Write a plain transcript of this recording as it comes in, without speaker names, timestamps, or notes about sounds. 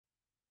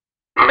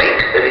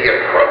the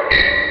approach.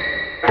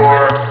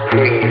 4,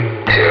 3,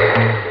 2,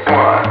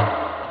 1.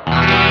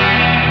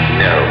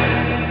 No.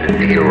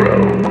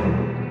 0.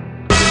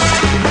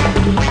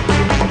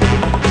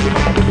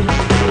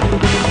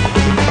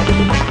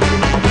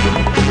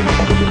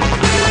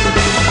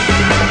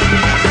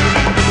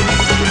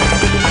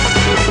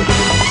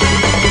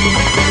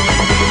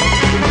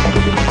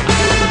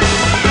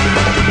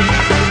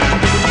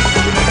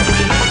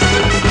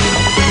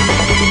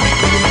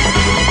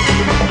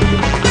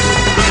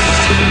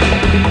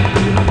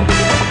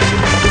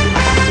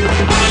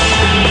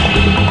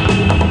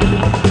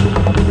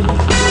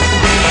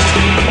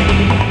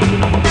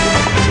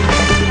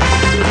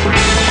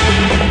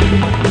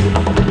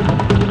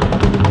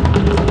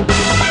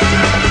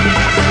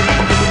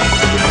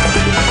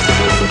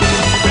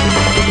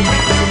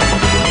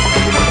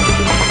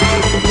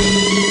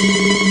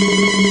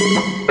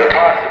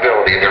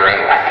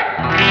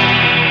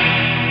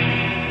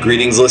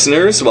 Greetings,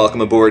 listeners.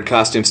 Welcome aboard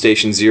Costume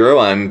Station Zero.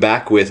 I'm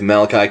back with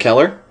Malachi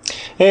Keller.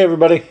 Hey,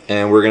 everybody.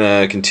 And we're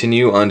going to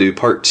continue on to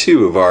part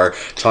 2 of our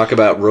talk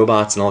about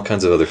robots and all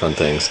kinds of other fun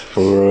things.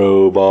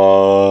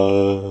 Robots.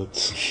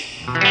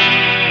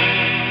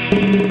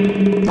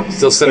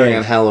 Still centering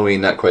on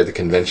Halloween, not quite the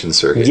convention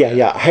circuit.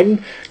 Yeah.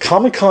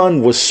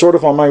 Comic-Con was sort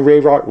of on my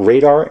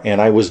radar,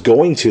 and I was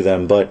going to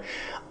them, but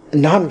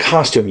not in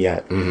costume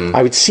yet. Mm-hmm.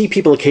 I would see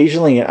people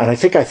occasionally, and I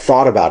think I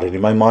thought about it. In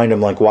my mind, I'm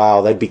like,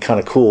 wow, that'd be kind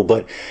of cool.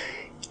 But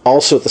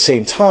also at the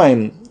same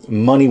time,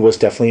 money was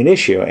definitely an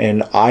issue.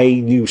 And I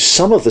knew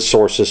some of the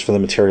sources for the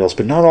materials,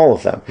 but not all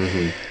of them.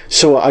 Mm-hmm.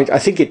 So I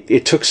think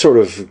it took sort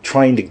of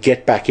trying to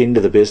get back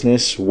into the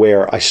business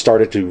where I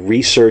started to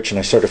research and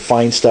I started to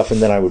find stuff,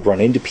 and then I would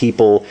run into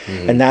people.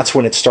 Mm-hmm. And that's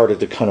when it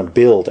started to kind of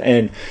build.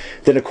 And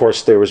then, of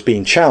course, there was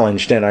being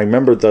challenged. And I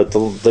remember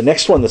the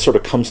next one that sort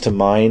of comes to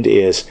mind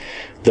is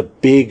the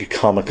big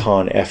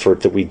Comic-Con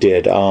effort that we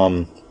did.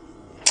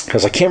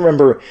 Because I can't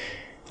remember,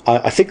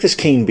 I think this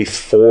came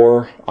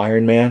before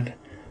Iron Man.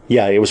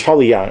 Yeah, it was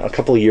probably a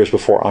couple of years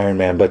before Iron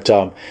Man. But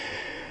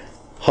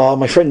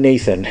my friend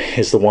Nathan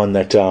is the one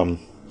that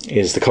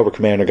is the Cobra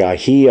Commander guy.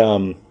 He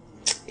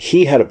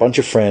had a bunch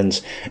of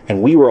friends,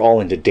 and we were all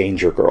into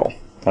Danger Girl.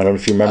 I don't know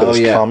if you remember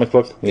this comic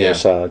book.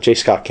 It was J.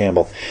 Scott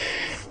Campbell.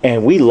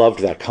 And we loved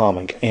that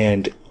comic.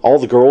 And all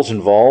the girls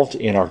involved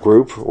in our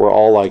group were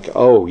all like,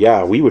 oh,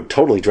 yeah, we would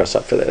totally dress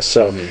up for this.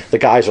 So the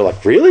guys are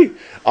like, really?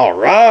 All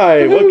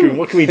right,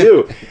 what can we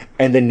do?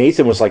 And then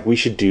Nathan was like, we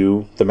should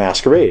do the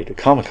Masquerade at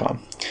Comic-Con.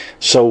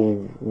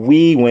 So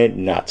we went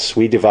nuts.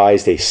 We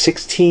devised a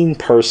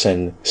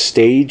 16-person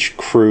stage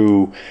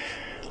crew,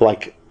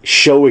 like,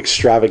 show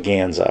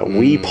extravaganza.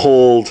 We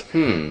pulled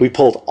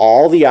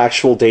all the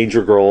actual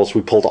Danger Girls.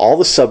 We pulled all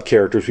the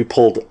sub-characters. We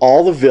pulled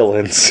all the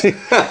villains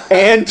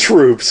and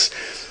troops.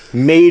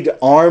 Made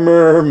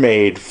armor,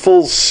 made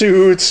full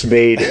suits,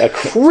 made a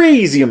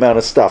crazy amount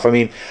of stuff. I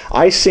mean,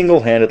 I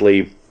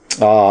single-handedly...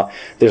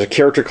 there's a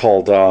character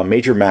called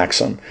Major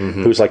Maxim,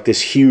 who's like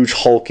this huge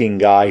hulking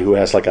guy who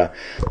has like a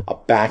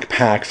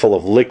backpack full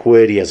of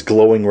liquid. He has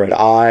glowing red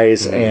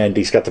eyes, and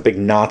he's got the big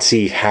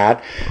Nazi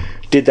hat.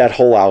 Did that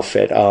whole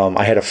outfit.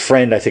 I had a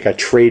friend, I think I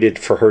traded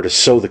for her to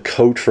sew the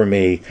coat for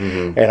me,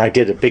 and I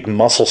did a big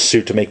muscle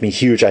suit to make me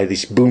huge. I had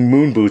these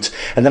moon boots,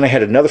 and then I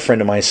had another friend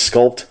of mine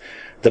sculpt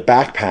the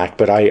backpack,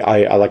 but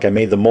I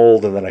made the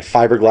mold, and then I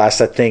fiberglassed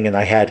that thing, and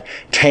I had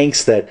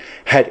tanks that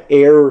had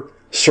air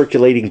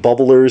circulating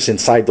bubblers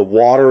inside the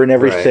water and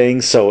everything,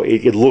 right. So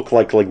it looked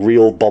like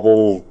real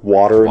bubble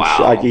water.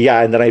 Wow.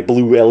 And then I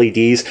blew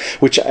LEDs,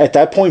 which at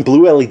that point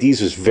blue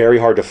LEDs was very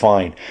hard to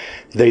find.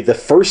 The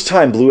first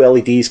time blue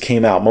LEDs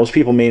came out, most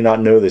people may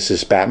not know this,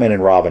 is Batman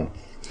and Robin.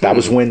 That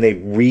was when they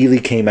really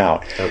came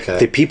out. Okay.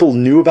 The people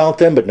knew about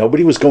them, but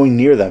nobody was going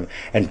near them.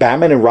 And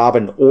Batman and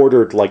Robin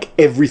ordered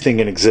everything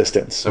in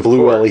existence, of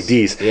blue course.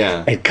 LEDs.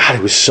 Yeah. And God,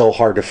 it was so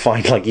hard to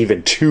find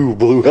even 2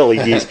 blue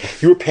LEDs.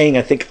 You were paying,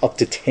 I think, up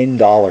to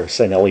 $10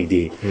 an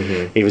LED.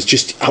 It was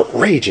just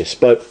outrageous.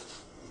 But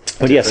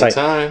yes,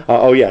 time.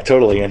 Oh yeah,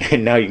 totally.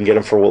 And now you can get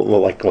them for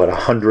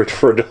 $100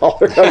 for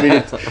 $1. I mean,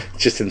 it's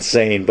just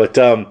insane. But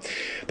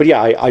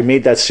yeah, I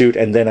made that suit,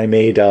 and then I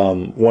made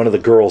one of the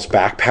girls'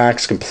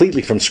 backpacks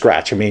completely from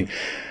scratch. I mean,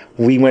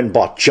 we went and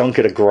bought junk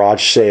at a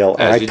garage sale,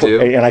 and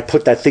I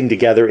put that thing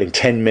together in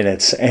 10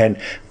 minutes, and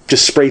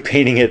just spray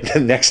painting it the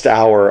next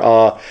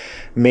hour.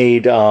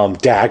 Made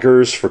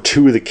daggers for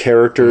 2 of the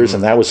characters,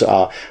 and that was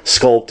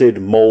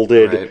sculpted,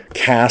 molded,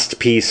 cast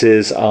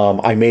pieces.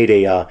 I made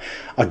a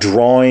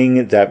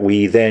drawing that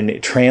we then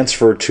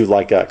transferred to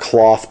a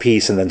cloth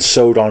piece and then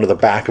sewed onto the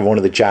back of one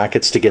of the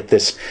jackets to get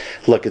this,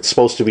 it's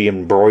supposed to be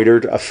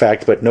embroidered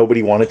effect, but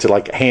nobody wanted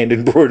to hand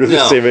embroider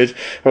this image.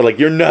 Or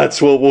you're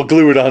nuts, we'll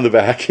glue it on the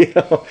back,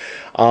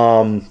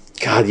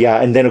 God,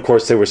 yeah. And then of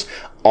course there was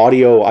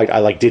audio.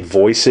 I did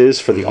voices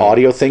for the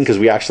audio thing, because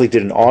we actually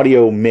did an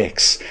audio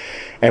mix.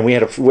 And we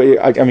had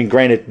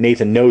granted,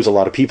 Nathan knows a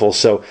lot of people,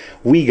 so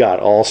we got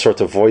all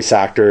sorts of voice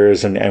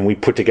actors, and we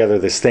put together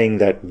this thing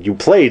that you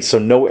played.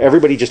 So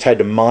everybody just had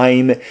to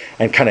mime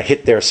and kind of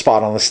hit their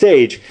spot on the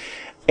stage.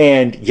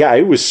 And yeah,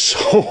 it was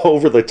so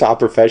over the top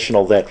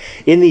professional that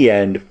in the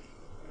end,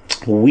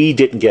 we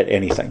didn't get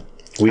anything.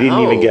 We didn't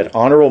even get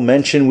honorable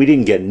mention. We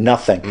didn't get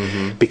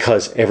nothing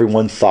because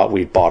everyone thought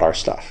we'd bought our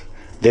stuff.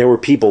 There were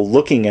people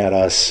looking at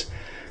us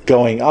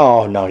going,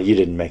 oh, no, you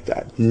didn't make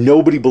that.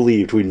 Nobody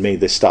believed we'd made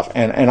this stuff.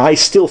 And I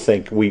still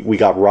think we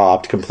got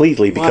robbed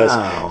completely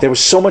because there was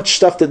so much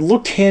stuff that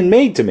looked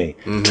handmade to me.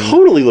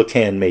 Totally looked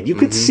handmade. You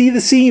could see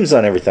the seams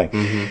on everything.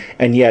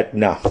 And yet,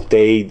 no,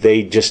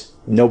 they just,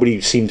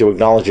 nobody seemed to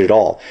acknowledge it at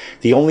all.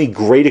 The only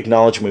great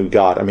acknowledgement we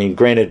got, I mean,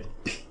 granted,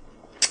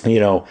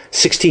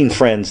 16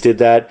 friends did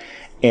that,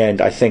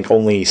 and I think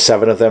only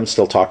 7 of them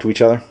still talk to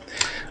each other.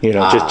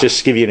 Just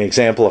to give you an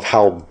example of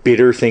how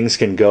bitter things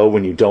can go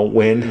when you don't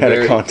win at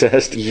a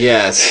contest.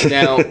 Yes.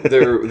 Now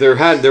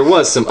there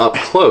was some up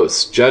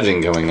close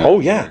judging going on. Oh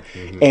yeah,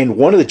 and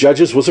one of the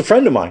judges was a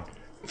friend of mine,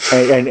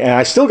 and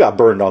I still got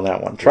burned on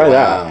that one. Try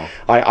that.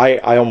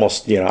 I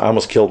almost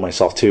killed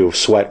myself too,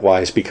 sweat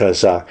wise,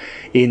 because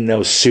in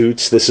those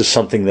suits, this is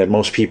something that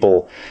most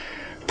people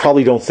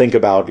probably don't think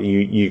about.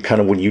 You kind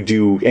of, when you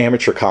do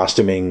amateur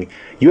costuming,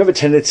 you have a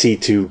tendency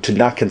to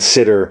not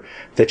consider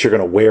that you're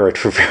going to wear it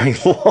for very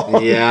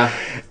long. Yeah.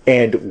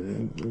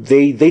 And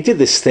they did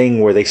this thing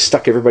where they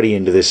stuck everybody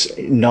into this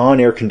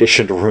non-air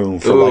conditioned room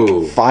for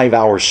like 5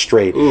 hours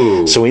straight.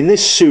 So in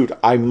this suit,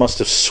 I must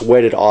have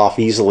sweated off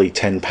easily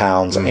 10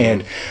 pounds.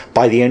 And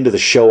by the end of the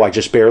show, I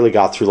just barely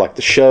got through like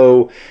the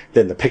show,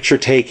 then the picture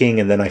taking,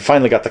 and then I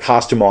finally got the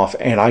costume off,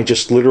 and I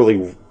just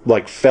literally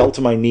like fell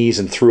to my knees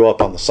and threw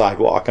up on the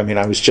sidewalk. I mean,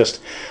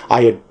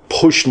 I had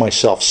pushed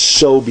myself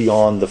so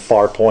beyond the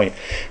far point,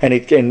 and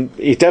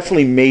it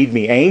definitely made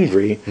me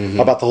angry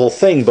about the whole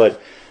thing.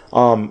 But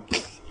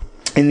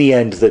in the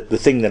end, the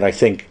thing that I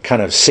think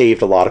kind of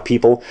saved a lot of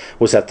people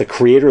was that the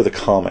creator of the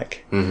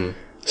comic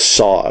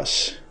saw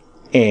us,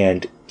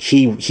 and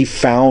he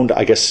found,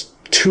 I guess,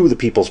 2 of the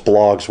people's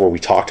blogs where we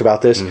talked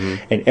about this,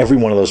 and every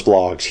one of those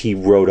blogs he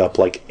wrote up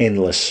like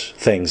endless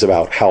things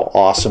about how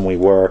awesome we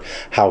were,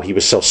 how he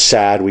was so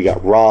sad we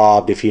got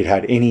robbed. If he had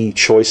had any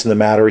choice in the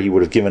matter, he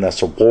would have given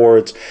us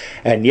awards.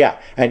 And yeah,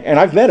 and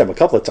I've met him a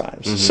couple of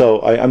times. So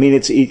I mean,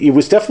 it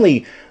was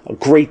definitely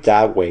great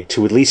that way,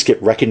 to at least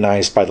get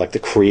recognized by like the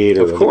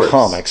creator of the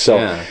comic. So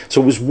it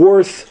was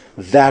worth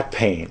that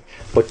pain.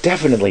 But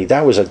definitely,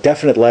 that was a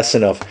definite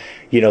lesson of,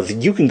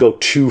 you can go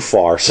too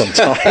far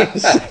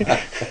sometimes.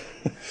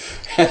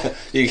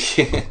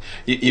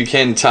 You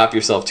can top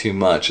yourself too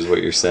much, is what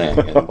you're saying.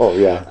 And, oh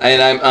yeah,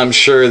 and I'm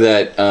sure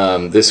that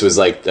this was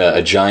like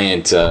a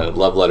giant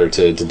love letter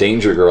to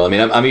Danger Girl. I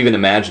mean, I'm even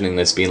imagining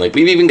this being like,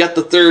 we've even got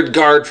the third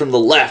guard from the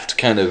left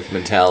kind of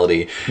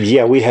mentality.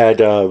 Yeah, we had,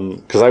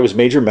 because I was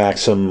Major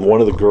Maxim.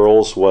 One of the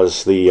girls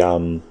was the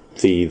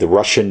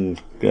Russian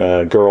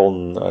girl,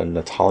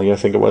 Natalia, I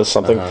think it was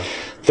something.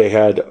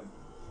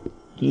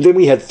 Then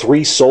we had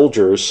 3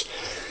 soldiers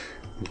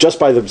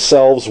just by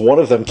themselves, one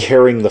of them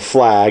carrying the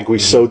flag. We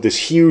sewed this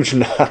huge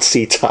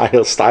Nazi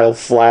style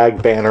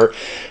flag banner.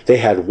 They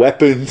had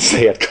weapons.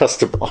 They had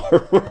custom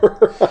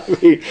armor. I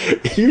mean,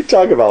 you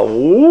talk about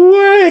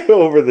way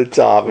over the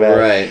top, man.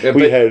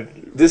 Right.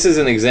 This is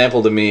an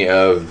example to me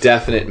of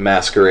definite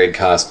masquerade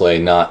cosplay,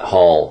 not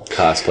hall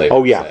cosplay.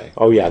 Oh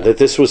yeah. That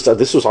this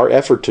was our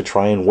effort to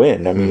try and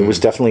win. I mean, it was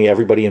definitely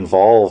everybody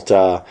involved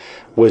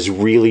was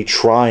really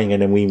trying,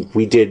 and then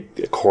we did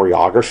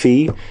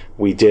choreography.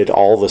 We did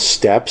all the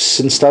steps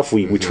and stuff.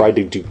 We tried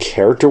to do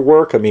character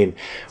work. I mean,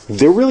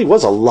 there really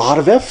was a lot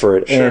of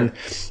effort, and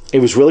it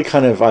was really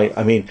kind of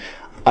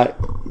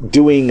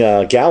doing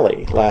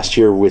Galley last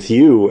year with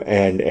you,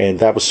 and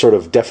that was sort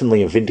of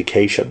definitely a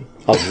vindication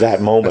of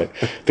that moment,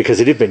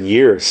 because it had been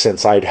years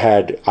since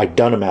I'd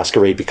done a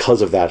masquerade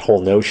because of that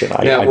whole notion.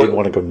 I didn't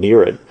want to go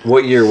near it.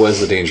 What year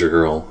was the Danger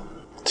Girl?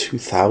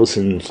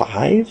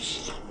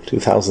 2005?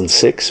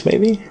 2006,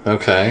 maybe?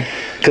 Okay.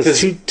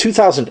 Because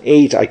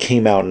 2008, I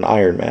came out in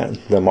Iron Man,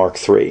 the Mark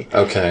III.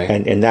 Okay.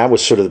 And that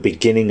was sort of the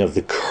beginning of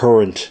the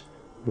current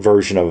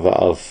version of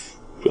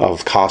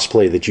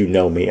cosplay that you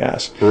know me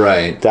as.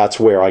 Right. That's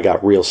where I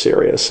got real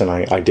serious, and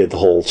I did the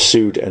whole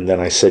suit, and then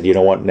I said, you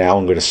know what, now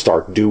I'm going to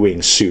start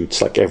doing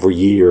suits like every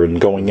year and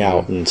going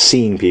out and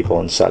seeing people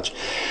and such.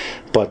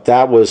 But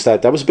that was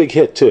a big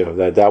hit too.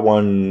 That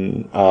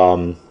one,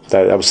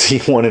 that was the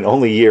one and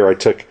only year I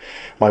took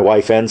my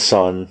wife and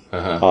son,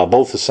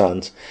 both the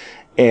sons,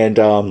 and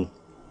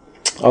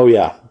oh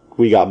yeah,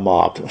 we got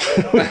mobbed.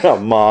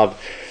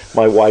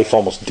 My wife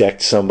almost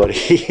decked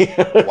somebody.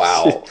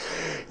 Wow.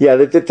 Yeah,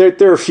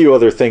 there are a few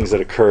other things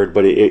that occurred,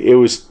 but it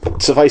was,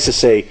 suffice to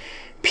say,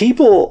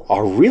 people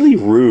are really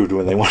rude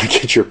when they want to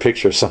get your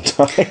picture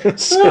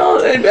sometimes.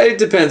 Well, it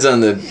depends on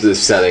the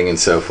setting and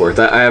so forth.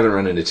 I haven't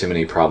run into too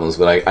many problems,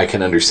 but I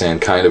can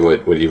understand kind of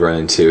what you've run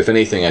into. If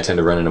anything, I tend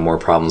to run into more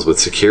problems with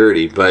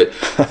security. But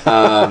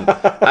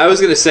I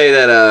was going to say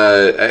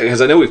that,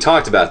 because I know we've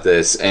talked about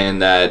this,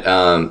 and that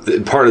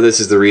part of this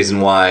is the reason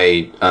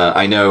why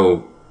I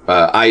know...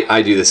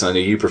 I do this, and I know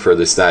you prefer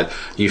this, that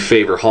you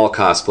favor hall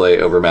cosplay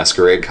over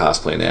masquerade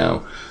cosplay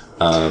now.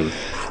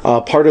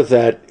 Part of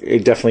that,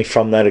 definitely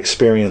from that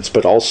experience,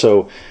 but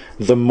also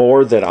the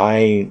more that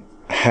I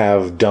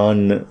have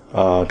done,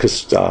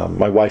 because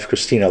my wife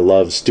Christina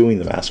loves doing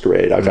the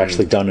masquerade. I've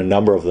actually done a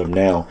number of them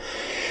now,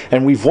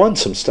 and we've won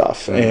some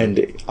stuff.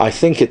 And I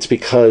think it's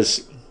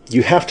because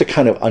you have to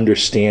kind of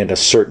understand a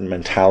certain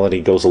mentality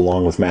goes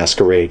along with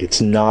masquerade.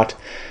 It's not,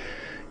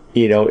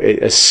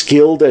 as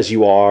skilled as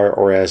you are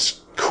or as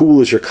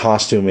cool as your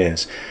costume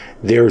is,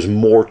 there's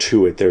more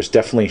to it. There's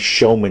definitely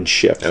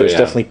showmanship. There's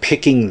definitely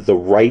picking the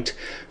right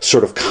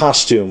sort of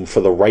costume for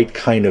the right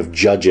kind of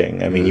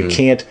judging. I mean, you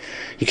can't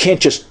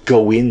just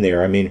go in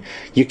there. I mean,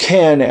 you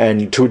can,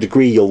 and to a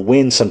degree you'll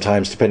win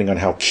sometimes depending on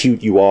how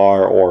cute you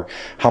are or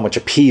how much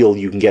appeal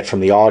you can get from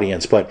the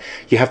audience, but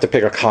you have to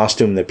pick a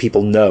costume that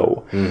people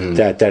know,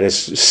 that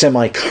is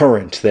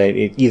semi-current,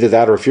 either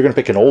that or if you're going to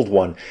pick an old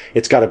one,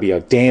 it's got to be a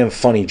damn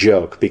funny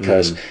joke,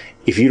 because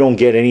if you don't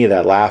get any of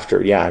that laughter,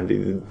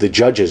 the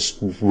judges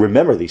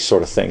remember these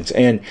sort of things.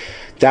 And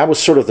that was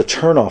sort of the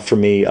turnoff for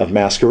me of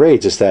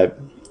masquerades, is that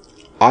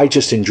I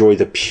just enjoy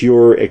the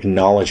pure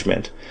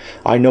acknowledgement.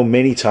 I know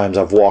many times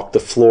I've walked the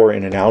floor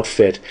in an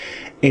outfit,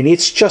 and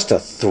it's just a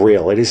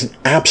thrill. It is an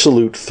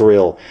absolute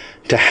thrill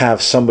to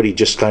have somebody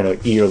just kind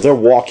of, they're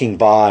walking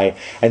by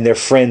and their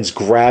friends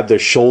grab their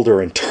shoulder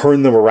and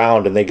turn them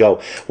around and they go,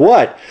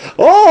 "What?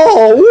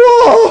 Oh,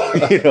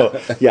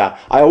 whoa!" Yeah,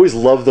 I always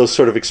love those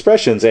sort of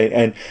expressions,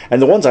 and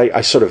the ones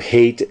I sort of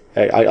hate.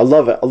 I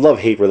love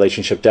hate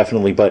relationship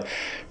definitely, but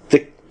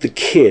the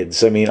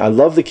kids. I mean, I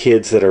love the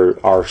kids that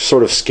are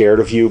sort of scared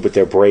of you, but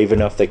they're brave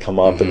enough. They come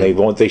up and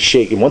they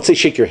shake. And once they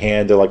shake your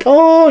hand, they're like,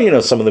 "Oh,"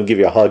 some of them give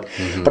you a hug.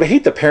 But I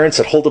hate the parents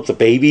that hold up the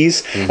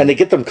babies and they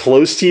get them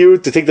close to you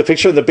to take the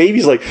picture, and the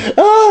baby's like, give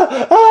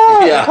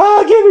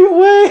me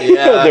away.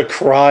 Yeah. They're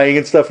crying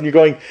and stuff, and you're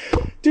going,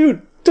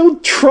 dude,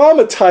 don't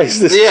traumatize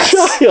this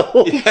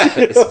child.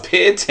 Yes,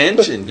 pay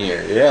attention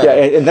here. Yeah,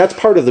 and that's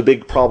part of the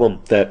big problem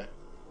that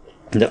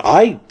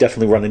I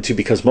definitely run into,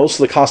 because most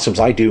of the costumes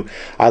I do,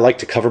 I like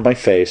to cover my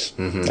face.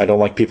 I don't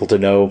like people to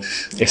know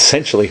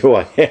essentially who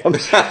I am.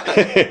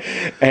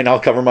 And I'll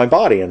cover my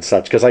body and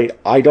such, because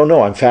I don't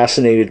know, I'm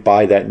fascinated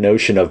by that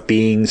notion of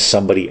being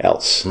somebody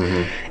else.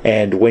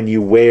 And when you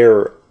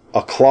wear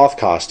a cloth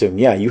costume,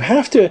 you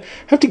have to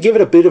give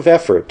it a bit of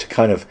effort to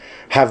kind of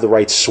have the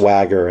right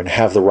swagger and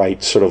have the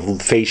right sort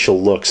of facial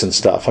looks and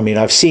stuff. I mean,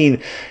 I've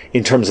seen,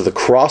 in terms of the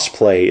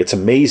crossplay, it's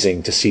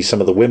amazing to see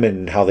some of the women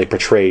and how they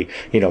portray,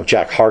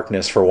 Jack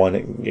Harkness for one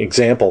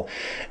example.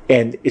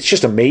 And it's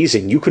just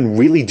amazing. You can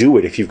really do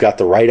it if you've got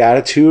the right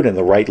attitude and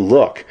the right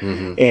look.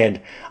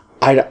 And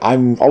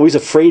I'm always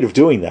afraid of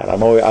doing that.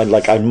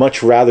 I'd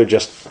much rather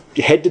just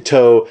head to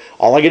toe.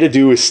 All I got to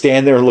do is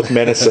stand there and look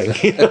menacing.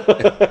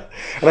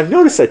 And I've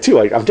noticed that too.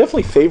 I'm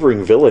definitely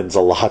favoring villains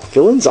a lot.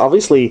 Villains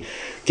obviously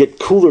get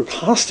cooler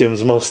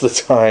costumes most of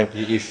the time.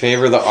 You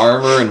favor the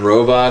armor and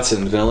robots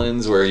and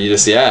villains, where you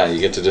just, you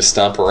get to just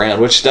stomp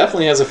around, which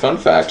definitely has a fun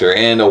factor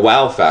and a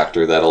wow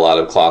factor that a lot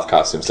of cloth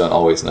costumes don't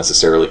always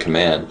necessarily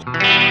command.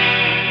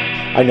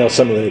 I know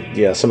some of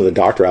the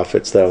doctor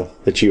outfits though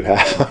that you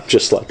have. I'm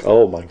just like,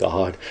 oh my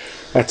god,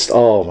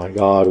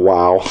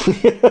 wow.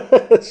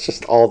 It's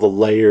just all the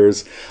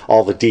layers,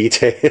 all the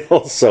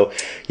details. So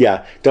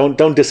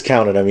don't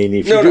discount it. I mean,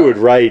 if you do it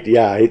right,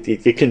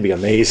 it can be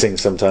amazing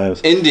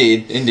sometimes.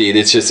 Indeed.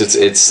 It's just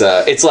it's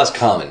less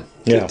common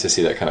to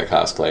see that kind of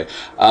cosplay.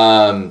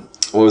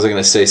 What was I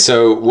going to say?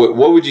 So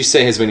what would you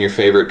say has been your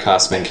favorite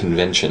cosplay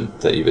convention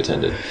that you've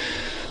attended?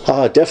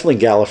 Definitely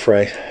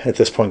Gallifrey at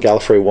this point.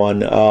 Gallifrey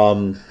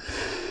 1.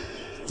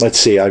 Let's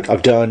see.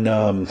 I've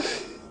done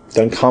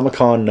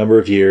Comic-Con a number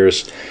of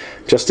years.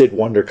 Just did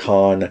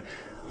WonderCon.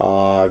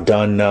 I've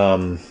done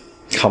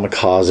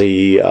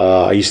Kamikaze.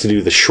 I used to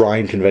do the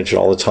Shrine convention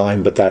all the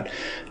time, but that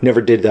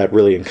never did that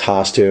really in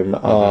costume.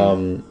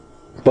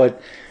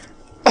 But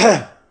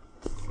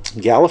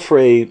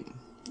Gallifrey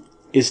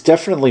is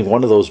definitely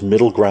one of those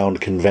middle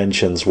ground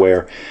conventions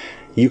where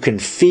you can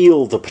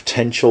feel the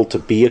potential to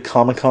be a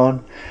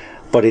Comic-Con,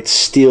 but it's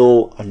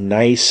still a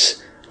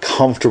nice,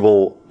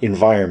 comfortable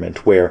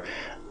environment where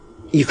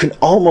you can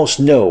almost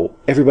know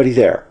everybody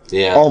there.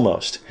 Yeah.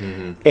 Almost.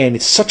 And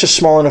it's such a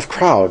small enough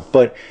crowd.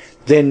 But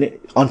then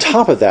on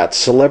top of that,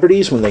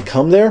 celebrities, when they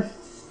come there,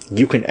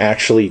 you can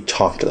actually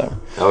talk to them.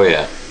 Oh,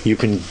 yeah. You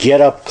can get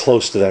up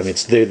close to them.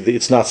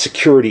 It's not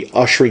security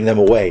ushering them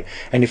away.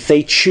 And if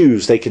they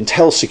choose, they can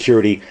tell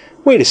security,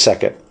 wait a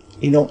second,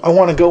 I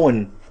want to go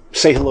and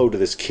say hello to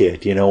this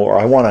kid, or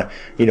I want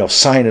to,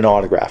 sign an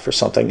autograph or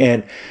something.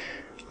 And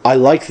I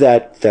like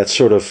that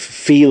sort of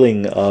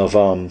feeling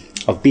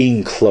of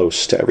being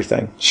close to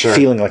everything. Sure.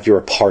 Feeling like you're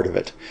a part of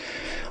it.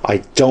 I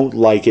don't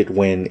like it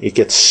when it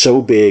gets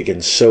so big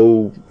and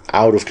so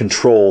out of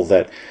control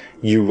that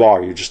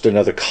you're just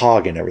another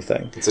cog in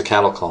everything. It's a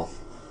cattle call.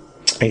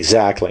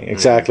 Exactly.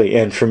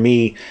 And for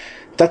me,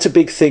 that's a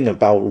big thing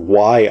about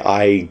why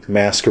I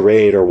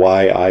masquerade or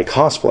why I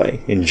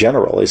cosplay in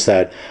general, is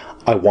that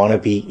I want to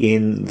be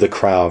in the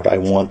crowd. I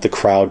want the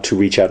crowd to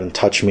reach out and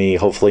touch me,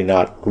 hopefully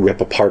not rip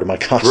a part of my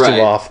costume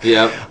off.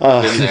 Yep,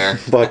 been there.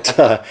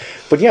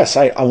 But yes,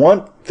 I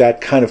want that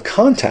kind of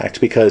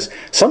contact, because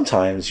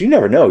sometimes you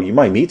never know, you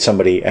might meet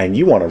somebody and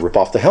you want to rip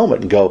off the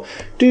helmet and go,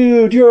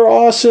 dude, you're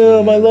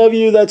awesome, I love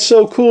you, that's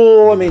so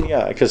cool. I mean,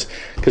 yeah, because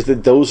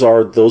those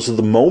are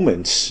the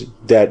moments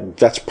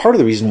that's part of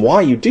the reason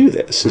why you do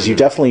this, is you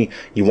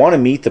want to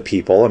meet the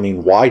people. I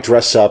mean, why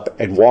dress up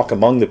and walk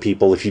among the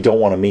people if you don't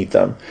want to meet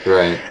them?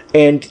 Right.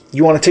 And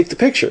you want to take the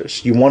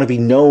pictures. You want to be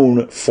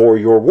known for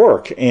your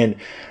work. And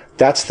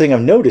that's the thing I've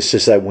noticed,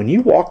 is that when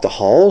you walk the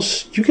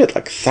halls, you get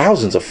like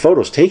thousands of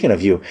photos taken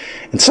of you.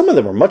 And some of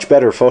them are much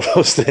better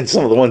photos than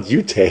some of the ones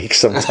you take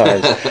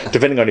sometimes,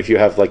 depending on if you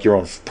have like your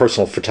own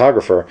personal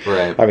photographer.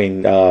 Right. I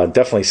mean,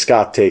 definitely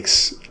Scott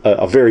takes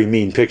a very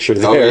mean picture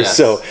there. Oh, yes.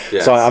 So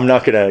I'm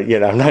not going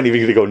to, I'm not even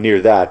going to go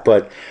near that.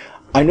 But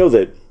I know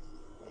that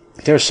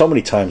there are so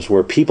many times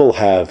where people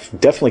have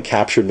definitely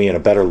captured me in a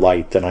better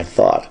light than I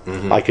thought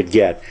I could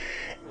get.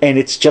 And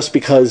it's just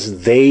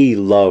because they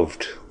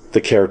loved the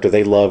character,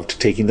 they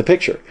loved taking the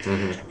picture.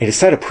 And it's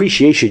that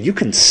appreciation. You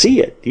can see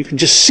it. You can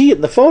just see it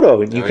in the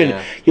photo. And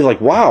you're like,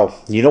 wow,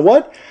 you know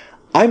what?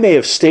 I may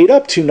have stayed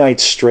up 2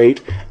 nights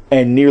straight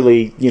and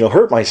nearly,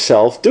 hurt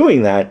myself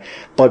doing that.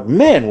 But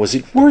man, was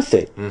it worth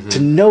it to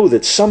know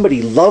that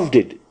somebody loved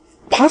it,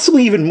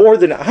 possibly even more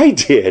than I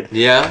did.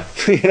 Yeah.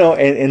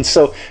 And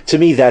so to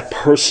me, that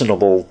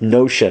personable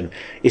notion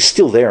is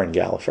still there in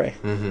Gallifrey.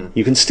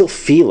 You can still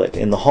feel it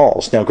in the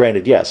halls. Now,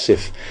 granted, yes,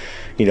 if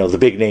the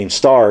big name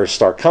stars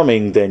start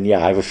coming, then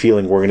I have a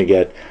feeling we're going to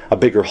get a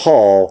bigger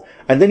hall.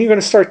 And then you're going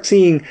to start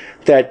seeing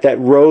that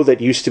row that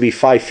used to be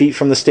 5 feet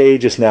from the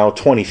stage is now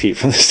 20 feet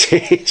from the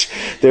stage.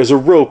 There's a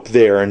rope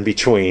there in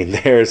between.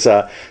 There's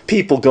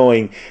people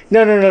going,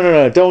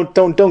 no,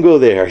 don't go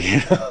there.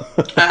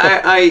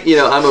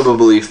 I'm of a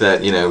belief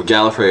that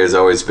Gallifrey has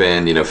always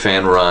been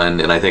fan run,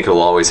 and I think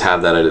it'll always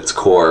have that at its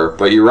core.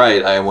 But you're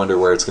right. I wonder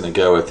where it's going to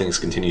go if things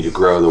continue to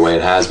grow the way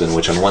it has been,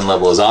 which on one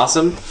level is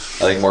awesome.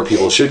 I think more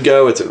people should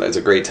go. It's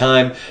a great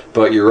time.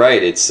 But you're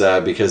right. It's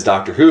because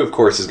Doctor Who, of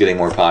course, is getting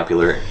more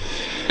popular.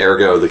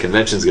 Ergo, the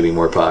convention's getting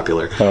more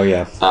popular. Oh,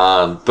 yeah.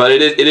 But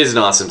it is an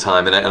awesome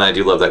time, and I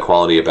do love that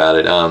quality about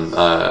it.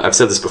 I've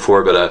said this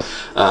before, but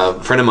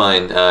a friend of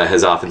mine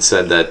has often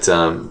said that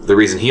the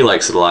reason he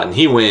likes it a lot, and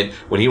he went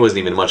when he wasn't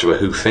even much of a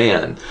Who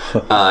fan,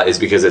 is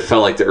because it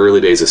felt like the early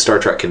days of Star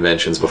Trek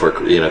conventions before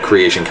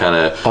creation kind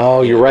of...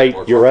 Oh, you're right.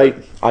 You're right.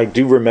 I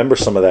do remember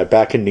some of that.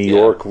 Back in New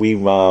York, we,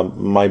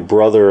 my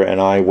brother and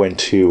I went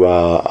to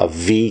a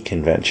V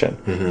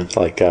convention,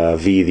 like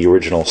V, the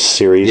original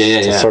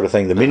series, sort of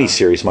thing, the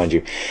mini-series, mind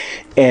you.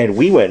 And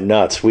we went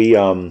nuts. We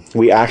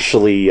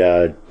actually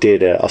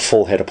did a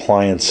full head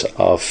appliance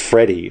of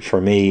Freddy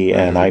for me,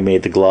 and I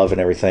made the glove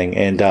and everything.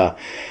 And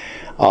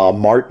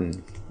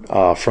Martin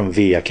from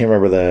V, I can't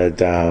remember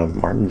the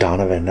Martin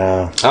Donovan.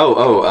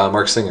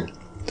 Mark Singer.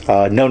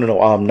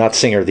 No, not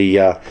Singer.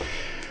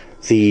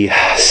 The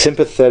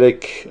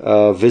sympathetic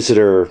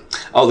visitor.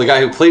 Oh, the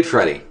guy who played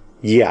Freddy.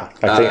 Yeah,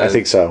 I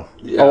think so.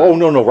 Yeah. Oh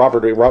no,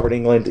 Robert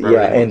Englund.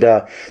 And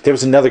there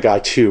was another guy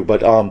too,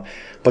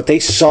 but they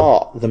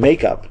saw the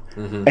makeup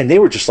and they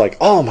were just like,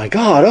 oh my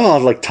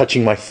god, like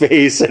touching my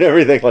face and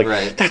everything.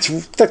 Like that's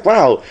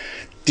wow.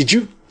 Do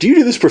you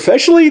do this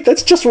professionally?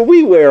 That's just what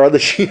we wear on the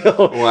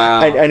show.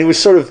 Wow. And it was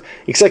sort of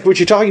exactly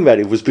what you're talking about.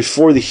 It was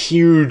before the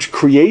huge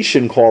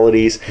creation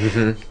qualities.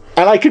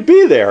 And I could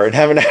be there and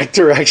have an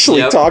actor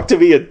actually talk to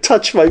me and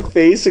touch my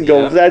face and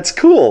go, that's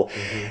cool.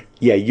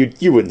 Yeah,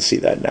 you wouldn't see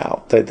that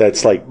now.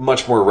 That's like...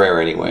 much more rare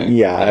anyway.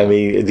 Yeah, I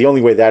mean, the only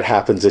way that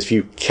happens is if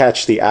you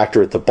catch the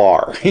actor at the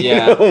bar.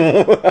 Yeah.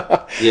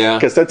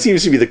 Because that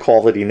seems to be the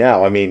quality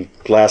now. I mean,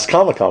 last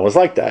Comic-Con was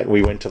like that.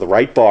 We went to the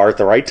right bar at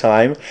the right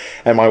time,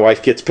 and my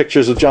wife gets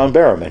pictures of John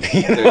Barrowman.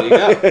 There you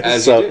go.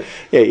 As you do.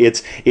 Yeah,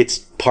 it's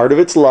part of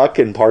it's luck,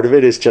 and part of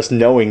it is just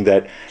knowing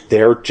that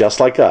they're just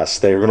like us.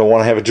 They're going to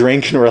want to have a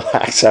drink and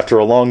relax after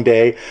a long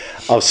day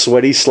of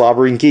sweaty,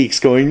 slobbering geeks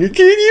going,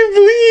 can you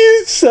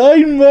please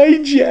sign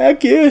my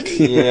jacket?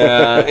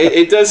 Yeah,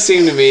 it does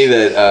seem to me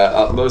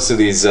that most of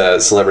these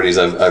celebrities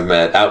I've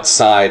met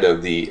outside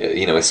of the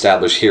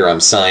established here I'm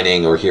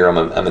signing or here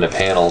I'm in a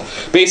panel,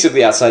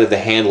 basically outside of the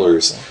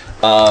handlers,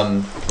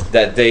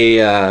 that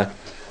they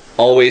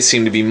always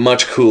seem to be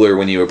much cooler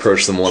when you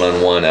approach them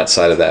one-on-one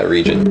outside of that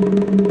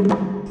region.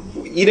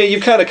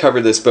 You've kind of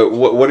covered this, but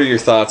what are your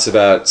thoughts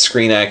about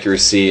screen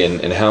accuracy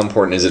and how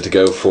important is it to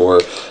go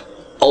for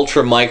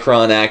ultra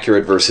micron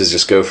accurate versus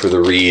just go for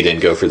the read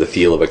and go for the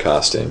feel of a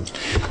costume?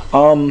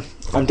 I'm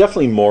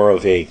definitely more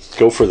of a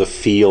go for the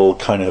feel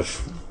kind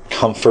of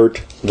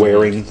comfort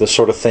wearing the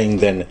sort of thing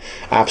than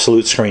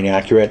absolute screen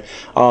accurate.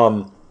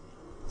 Part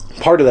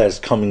of that is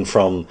coming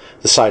from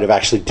the side of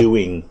actually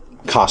doing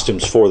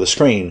costumes for the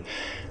screen.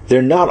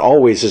 They're not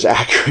always as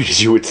accurate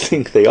as you would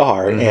think they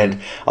are,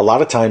 and a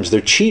lot of times they're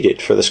cheated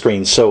for the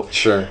screen. So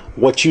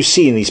what you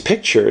see in these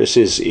pictures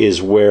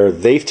is where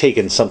they've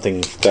taken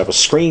something that was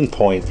screen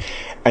point,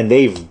 and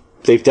they've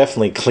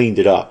definitely cleaned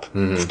it up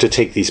to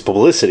take these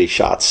publicity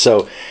shots.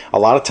 So a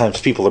lot of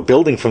times people are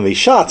building from these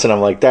shots, and I'm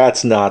like,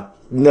 that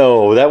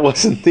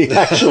wasn't the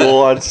actual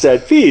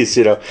on-set piece,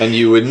 And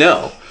you would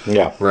know.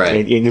 Yeah,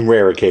 Right. in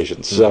rare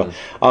occasions. So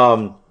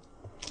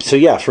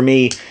yeah, for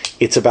me,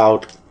 it's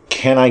about,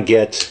 can I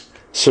get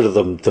sort of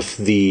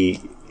the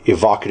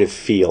evocative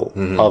feel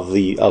of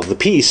the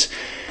piece,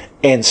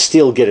 and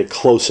still get it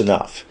close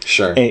enough.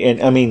 Sure.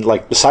 And I mean,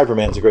 like,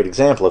 Cyberman's a great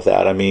example of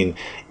that. I mean,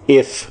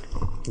 if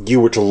you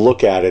were to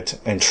look at it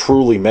and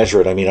truly measure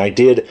it, I mean, I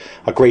did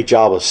a great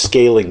job of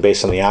scaling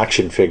based on the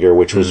action figure,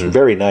 which was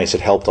very nice.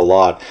 It helped a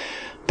lot.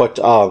 But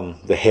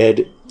the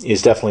head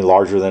is definitely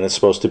larger than it's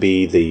supposed to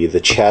be. The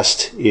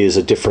chest is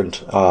a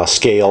different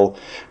scale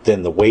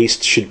than the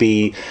waist should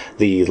be.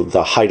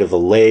 The height of the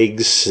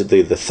legs,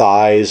 the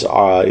thighs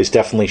is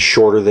definitely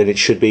shorter than it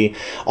should be.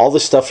 All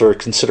this stuff are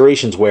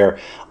considerations where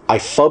I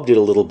fubbed it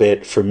a little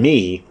bit for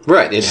me.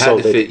 Right. It had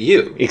to fit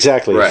you.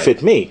 Exactly. Right. It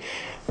fit me.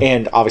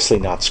 And obviously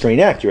not screen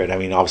accurate. I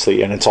mean,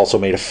 obviously, and it's also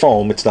made of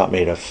foam. It's not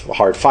made of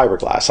hard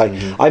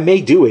fiberglass. I may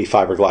do a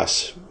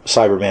fiberglass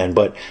Cyberman,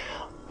 but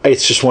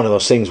it's just one of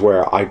those things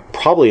where I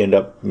probably end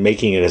up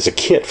making it as a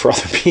kit for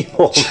other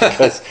people,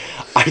 because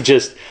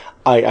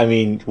I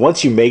mean,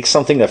 once you make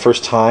something that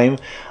first time,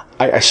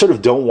 I sort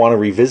of don't want to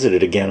revisit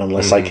it again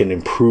unless I can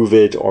improve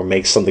it or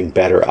make something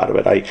better out of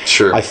it.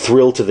 I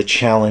thrill to the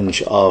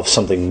challenge of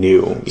something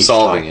new.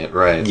 Solving it,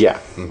 right. Yeah.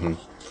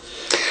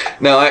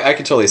 No, I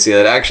can totally see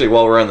that. Actually,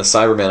 while we're on the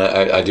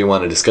Cyberman, I do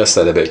want to discuss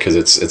that a bit, because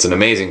it's an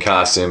amazing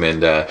costume,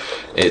 and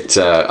it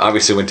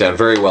obviously went down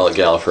very well at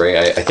Gallifrey.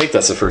 I think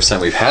that's the first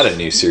time we've had a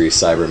new series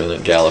Cyberman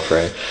at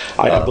Gallifrey.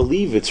 I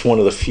believe it's one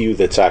of the few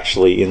that's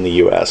actually in the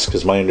U.S.,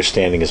 because my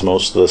understanding is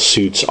most of the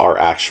suits are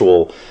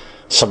actual.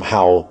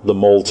 Somehow the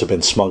molds have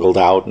been smuggled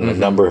out, and a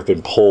number have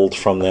been pulled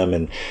from them,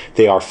 and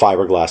they are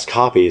fiberglass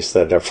copies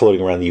that are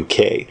floating around the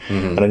UK.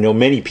 And I know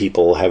many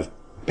people have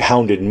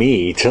hounded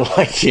me to,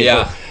 like, you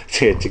know,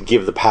 to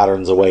give the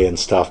patterns away and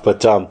stuff.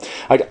 But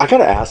I got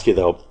to ask you,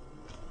 though,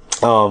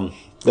 and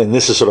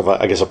this is sort of,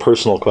 I guess, a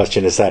personal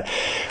question, is that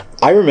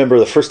I remember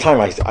the first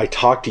time I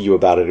talked to you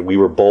about it, we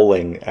were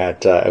bowling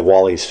at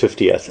Wally's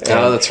 50th.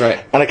 And, that's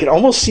right. And I could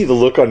almost see the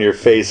look on your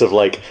face of,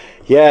 like,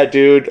 yeah,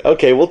 dude,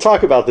 okay, we'll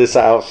talk about this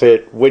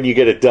outfit when you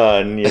get it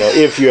done, you know,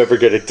 if you ever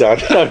get it done.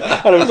 And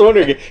I was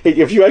wondering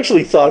if you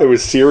actually thought it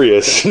was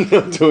serious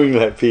doing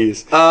that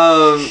piece.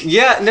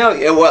 Yeah, no,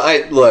 well,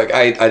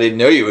 I didn't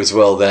know you as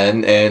well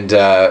then, and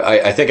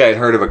I think I had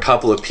heard of a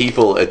couple of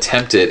people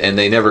attempt it, and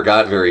they never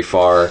got very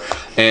far,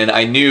 and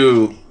I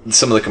knew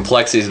some of the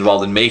complexities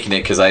involved in making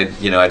it, because I'd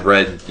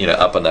read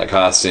up on that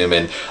costume,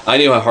 and I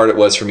knew how hard it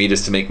was for me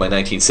just to make my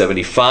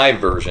 1975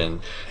 version,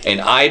 and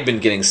I'd been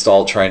getting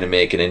stalled trying to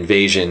make an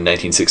Invasion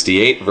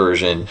 1968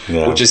 version,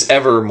 which is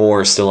ever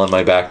more still on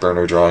my back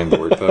burner drawing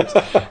board, folks.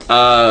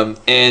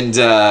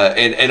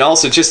 And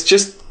also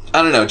just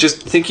I don't know,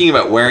 just thinking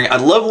about wearing it. I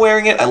love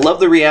wearing it. I love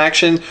the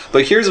reaction.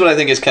 But here's what I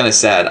think is kind of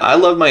sad. I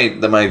love my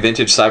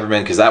vintage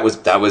Cyberman, because that was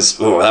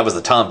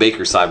the Tom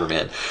Baker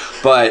Cyberman.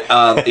 But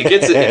it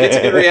gets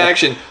a good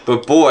reaction.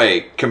 But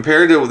boy,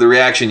 compared to the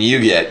reaction you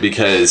get,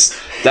 because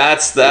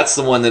that's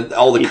the one that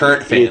all the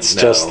current fans it's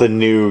know. Just the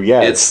new,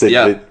 it's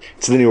the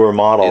newer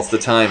model. It's the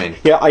timing.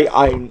 Yeah,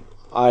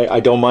 I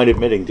don't mind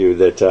admitting, dude,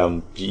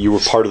 that you were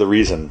part of the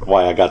reason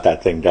why I got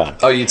that thing done.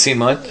 Oh, you'd seen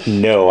mine?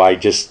 No,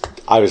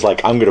 I was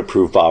like, I'm going to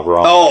prove Bob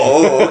wrong.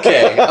 Oh,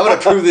 okay. I'm going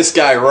to prove this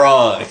guy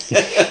wrong.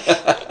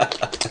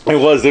 There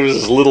was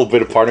this little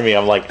bit of part of me,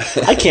 I'm like,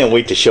 I can't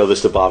wait to show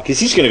this to Bob, because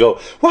he's going to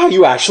go, wow,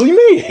 you actually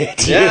made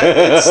it. Yeah,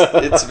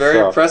 it's very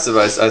impressive.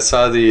 I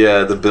saw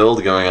the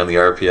build going on the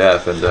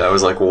RPF, and I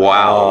was like,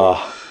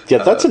 wow. Yeah,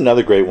 that's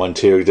another great one,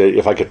 too,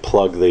 if I could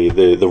plug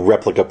the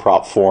replica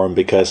prop forum,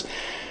 because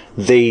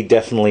they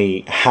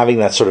definitely, having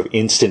that sort of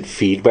instant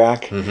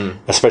feedback,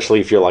 especially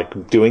if you're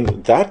like doing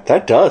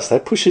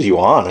that pushes you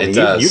on. I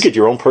mean, you get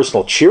your own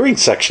personal cheering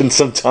section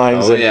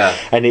sometimes.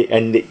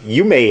 And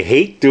you may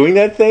hate doing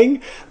that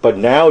thing, but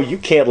now you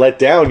can't let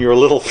down your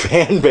little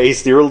fan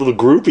base, your little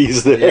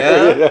groupies there.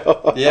 Yeah, you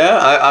know? Yeah.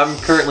 I'm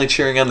currently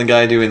cheering on the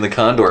guy doing the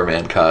Condor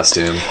Man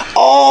costume.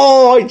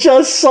 Oh, I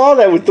just saw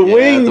that with the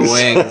wings. The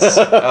wings.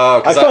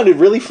 Oh, I found it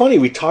really funny.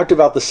 We talked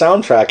about the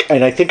soundtrack,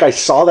 and I think I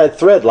saw that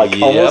thread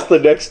almost the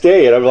next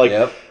day, and I'm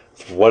like,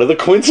 what are the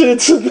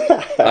coincidences of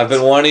that? I've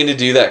been wanting to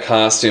do that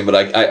costume, but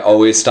I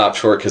always stop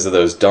short because of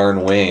those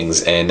darn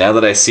wings, and now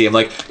that I see him,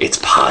 like, it's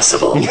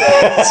possible.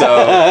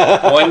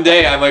 So one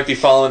day I might be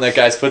following that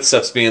guy's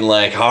footsteps, being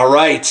like, all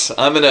right,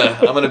 I'm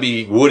gonna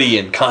be Woody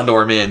and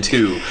Condor Man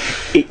too.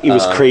 It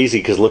was crazy,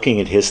 because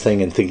looking at his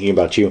thing and thinking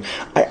about you,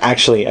 I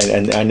actually,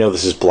 and I know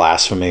this is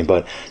blasphemy,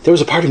 but there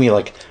was a part of me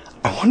like,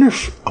 I wonder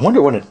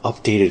what an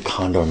updated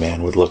Condor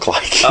Man would look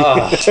like.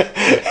 Well,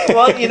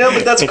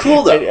 but that's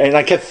cool though. And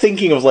I kept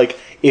thinking of, like,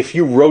 if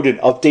you wrote an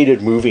updated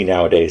movie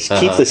nowadays,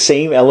 keep the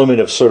same element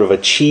of sort of a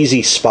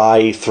cheesy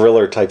spy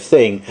thriller type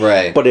thing,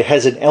 right? But it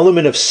has an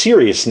element of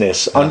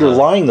seriousness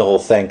underlying the whole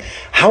thing.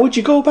 How would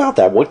you go about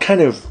that? What kind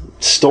of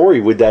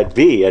story would that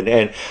be? And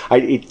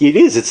it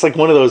is. It's like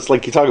one of those,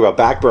 like you talk about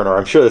back burner.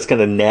 I'm sure that's going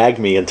to nag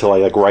me until I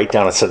like write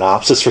down a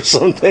synopsis for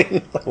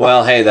something.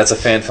 Well, hey, that's a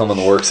fan film in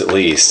the works at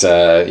least.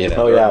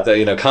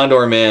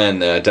 Condor Man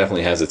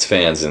definitely has its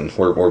fans, and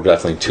we're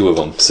definitely two of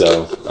them.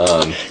 So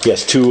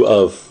yes, two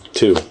of.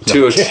 I'll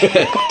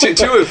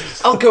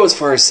go as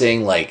far as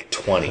saying like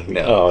 20.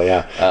 No. Oh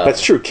yeah,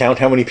 that's true. Count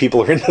how many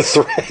people are in the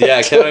thread.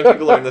 Yeah, count how many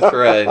people are in the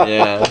thread.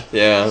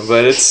 Yeah.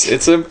 But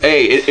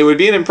it would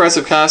be an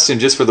impressive costume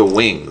just for the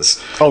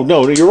wings. Oh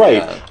no, you're right.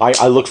 Yeah.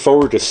 I look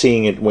forward to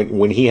seeing it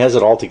when he has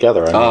it all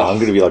together. I'm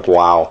going to be like,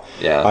 wow.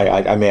 Yeah.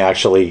 I may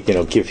actually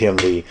give him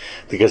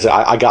because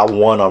I got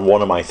one on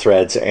one of my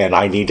threads and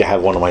I need to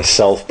have one of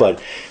myself.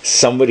 But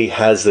somebody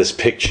has this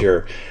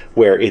picture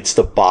where it's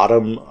the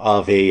bottom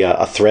of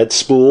a thread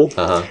spool,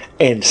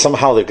 and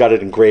somehow they've got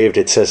it engraved.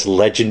 It says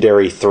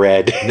 "Legendary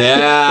Thread."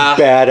 Yeah.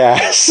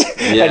 Badass.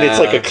 Yeah. And it's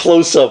like a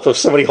close-up of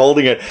somebody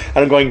holding it. And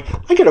I'm going,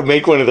 I got to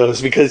make one of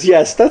those because,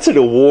 yes, that's an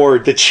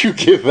award that you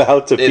give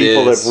out to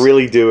people that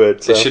really do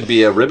it. So. It should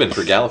be a ribbon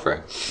for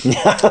Gallifrey.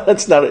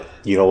 That's not it.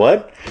 You know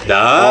what?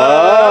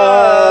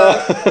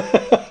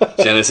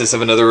 Genesis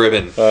of another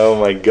ribbon. Oh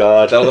my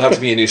God. That'll have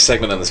to be a new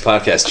segment on this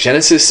podcast.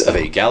 Genesis of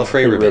a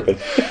Gallifrey ribbon.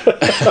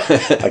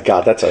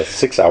 God, that's a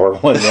 6-hour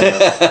one.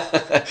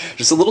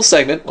 Just a little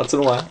segment once in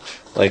a while.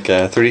 Like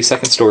a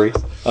 30-second story.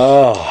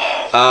 Oh.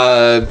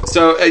 But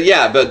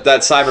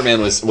that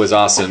Cyberman was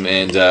awesome,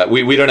 and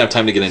we don't have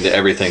time to get into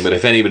everything, but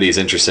if anybody's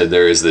interested,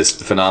 there is this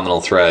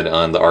phenomenal thread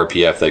on the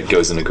RPF that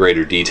goes into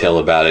greater detail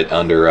about it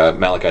under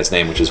Malachi's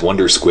name, which is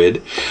Wonder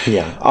Squid.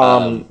 Yeah.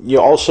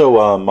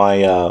 Also,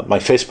 my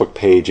Facebook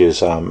page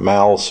is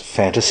Mal's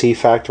Fantasy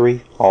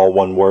Factory, all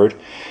one word,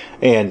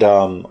 and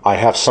I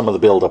have some of the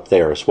build up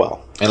there as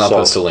well. And I'll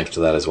post a link to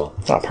that as well.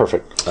 Oh,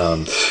 perfect.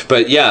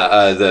 But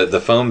yeah, the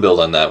foam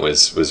build on that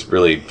was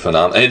really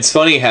phenomenal. And it's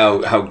funny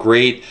how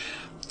great,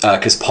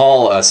 because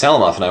Paul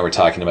Salamoff and I were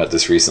talking about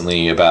this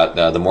recently about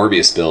the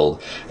Morbius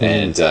build,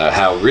 and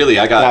how really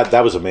I got...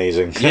 That was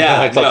amazing.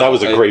 Yeah. I thought that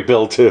was a great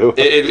build too.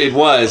 It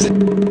was.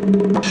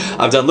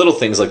 I've done little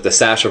things like the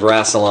Sash of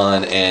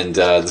Rassilon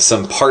and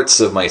some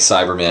parts of my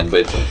Cyberman,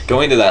 but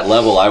going to that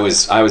level, I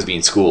was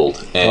being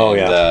schooled. And,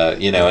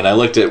 and I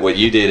looked at what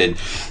you did, and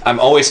I'm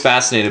always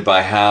fascinated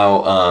by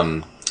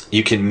how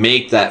you can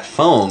make that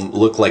foam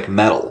look like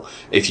metal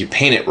if you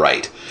paint it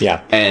right.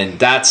 Yeah. And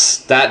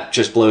that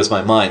just blows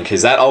my mind,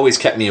 because that always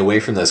kept me away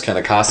from those kind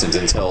of costumes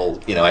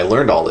until, I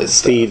learned all this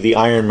stuff. The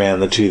Iron Man,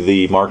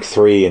 the Mark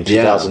III in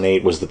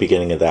 2008 was the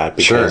beginning of that,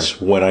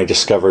 because when I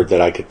discovered that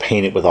I could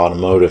paint it with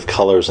automotive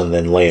colors and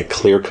then lay a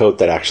clear coat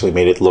that actually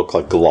made it look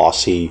like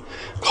glossy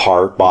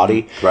car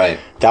body. Right.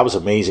 That was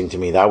amazing to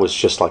me. That was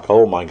just like,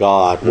 oh my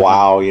God,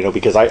 wow,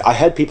 because I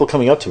had people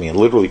coming up to me and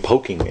literally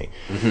poking me.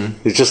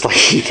 Mm-hmm. It's just like,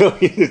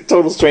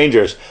 total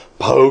strangers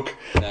poke.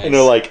 Nice. And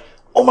they're like,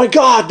 oh my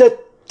God,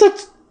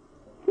 that's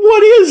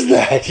what is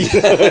that?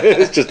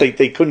 It's just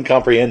they couldn't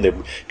comprehend. They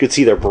could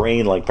see their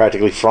brain like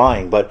practically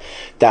frying. But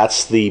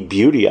that's the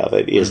beauty of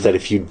it, is that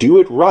if you do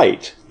it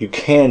right, you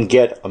can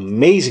get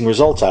amazing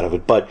results out of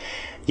it. But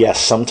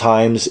yes,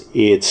 sometimes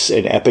it's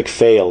an epic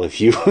fail if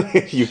you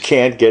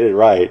can't get it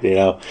right.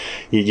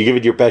 You give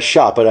it your best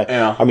shot. But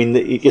I mean,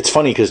 it's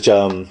funny because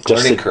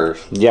learning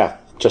curve. Yeah,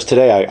 just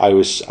today I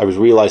was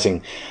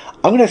realizing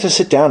I'm going to have to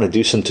sit down and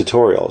do some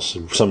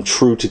tutorials, some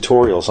true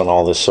tutorials on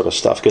all this sort of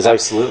stuff. Because I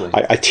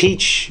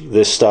teach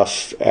this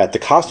stuff at the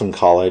costume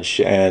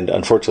college, and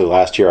unfortunately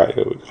last year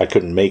I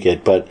couldn't make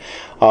it. But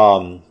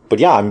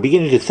yeah, I'm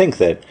beginning to think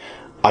that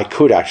I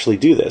could actually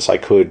do this. I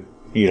could,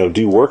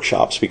 do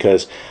workshops,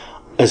 because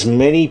as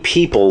many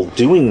people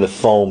doing the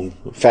foam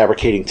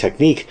fabricating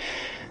technique,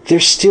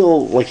 there's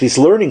still like these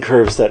learning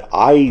curves that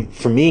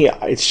for me,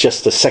 it's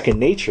just a second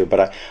nature.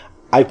 But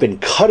I've been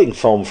cutting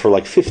foam for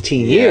like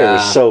 15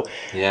 years, so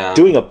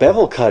doing a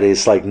bevel cut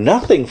is like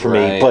nothing for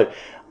me. But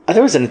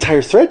there was an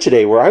entire thread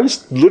today where I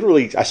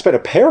spent a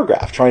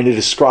paragraph trying to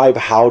describe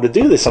how to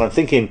do this, and I'm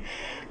thinking,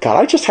 God,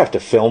 I just have to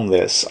film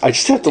this. I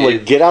just have to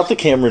get out the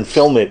camera and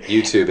film it.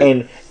 YouTube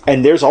it.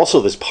 And there's also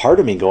this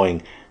part of me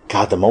going,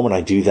 God, the moment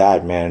I do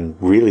that, man,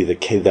 really the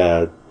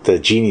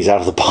genie's out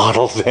of the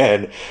bottle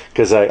then.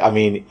 Because I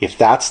mean, if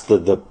that's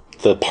the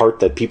part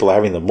that people are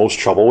having the most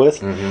trouble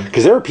with,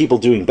 because there are people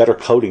doing better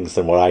coatings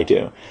than what I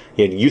do.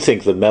 You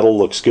think the metal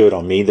looks good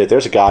on me. That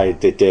there's a guy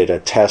that did a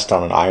test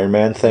on an Iron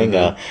Man thing.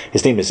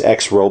 His name is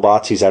X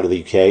Robots. He's out of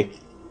the UK.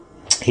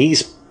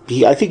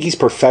 I think he's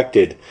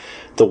perfected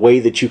the way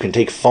that you can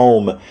take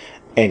foam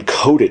and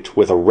coat it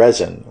with a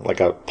resin, like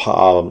a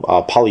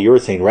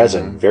polyurethane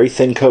resin, very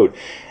thin coat.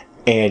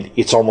 And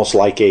it's almost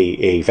like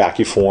a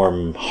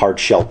vacuform hard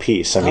shell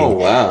piece. I mean,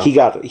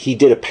 he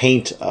did a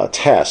paint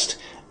test.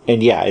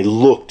 And yeah, it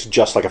looked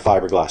just like a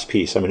fiberglass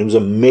piece. I mean, it was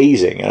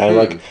amazing. And I'm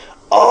like,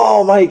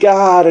 oh my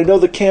God, I know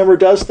the camera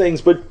does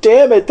things, but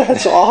damn it,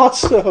 that's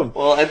awesome.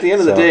 Well, at the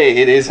end of the day,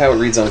 it is how it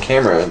reads on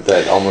camera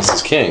that almost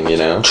is king,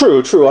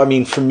 True. I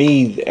mean, for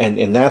me,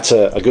 and that's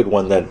a good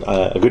one, that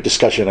a good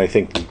discussion I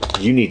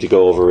think you need to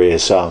go over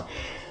is,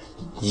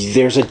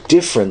 there's a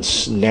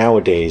difference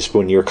nowadays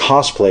when you're a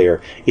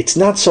cosplayer. It's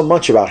not so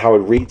much about how it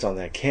reads on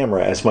that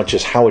camera as much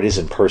as how it is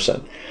in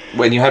person.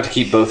 When you have to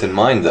keep both in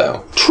mind,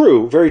 though.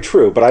 True, very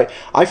true. But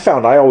I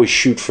found I always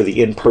shoot for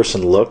the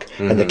in-person look,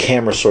 and the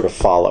camera sort of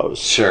follows.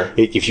 Sure.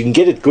 If you can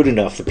get it good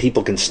enough that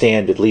people can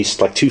stand at least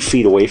like 2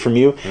 feet away from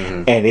you,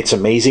 and it's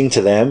amazing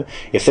to them,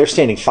 if they're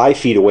standing 5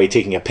 feet away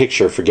taking a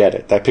picture, forget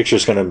it. That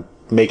picture's going to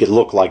make it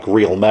look like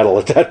real metal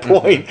at that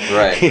point.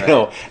 Right. You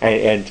know,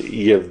 and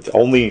you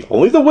only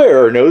the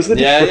wearer knows the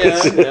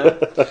difference.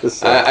 Yeah.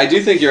 So. I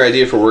do think your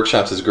idea for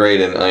workshops is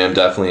great, and I am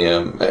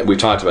definitely, we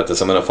talked about this,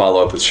 I'm going to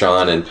follow up with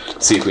Sean and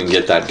see if we can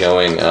get that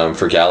going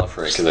for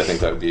Gallifrey, because I think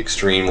that would be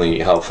extremely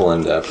helpful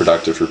and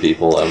productive for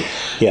people.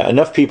 Yeah,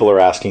 enough people are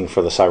asking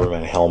for the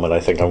Cyberman helmet. I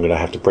think I'm going to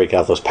have to break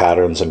out those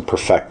patterns and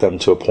perfect them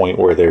to a point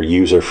where they're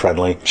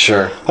user-friendly.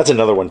 Sure. That's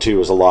another one,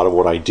 too, is a lot of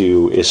what I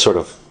do is sort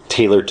of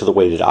tailored to the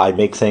way that I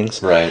make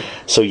things. Right.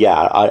 So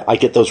yeah, I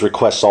get those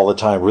requests all the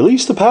time.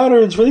 Release the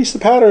patterns, release the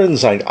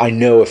patterns. I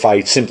know if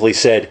I simply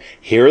said,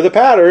 here are the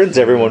patterns,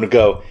 everyone would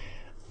go,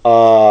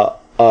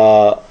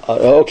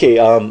 okay,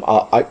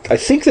 I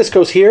think this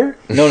goes here.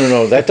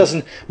 No, that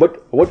doesn't,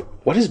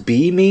 what does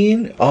B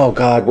mean? Oh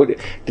God, what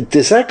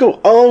does that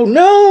go? Oh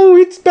no,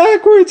 it's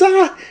backwards.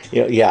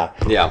 Yeah.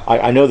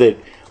 I know that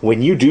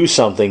when you do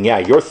something,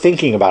 you're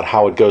thinking about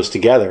how it goes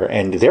together,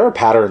 and there are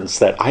patterns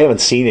that I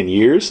haven't seen in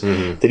years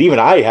that even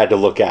I had to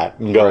look at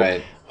and go,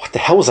 what the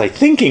hell was I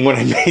thinking when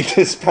I made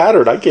this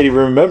pattern? I can't even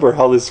remember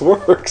how this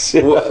works.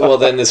 well,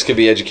 then this could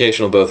be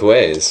educational both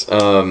ways.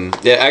 So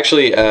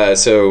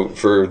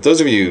for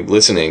those of you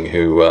listening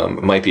who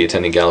might be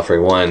attending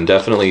Gallifrey 1,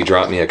 definitely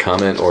drop me a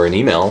comment or an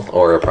email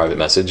or a private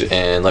message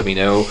and let me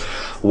know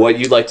what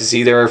you'd like to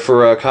see there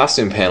for a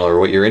costume panel or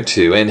what you're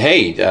into. And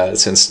hey,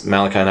 since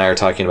Malachi and I are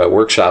talking about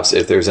workshops,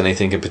 if there's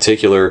anything in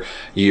particular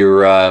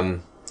you're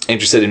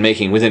interested in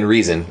making within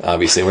reason,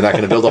 obviously we're not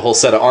going to build a whole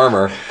set of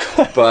armor,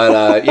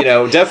 but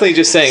definitely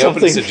just saying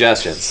open to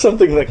suggestions.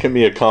 Something that can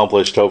be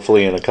accomplished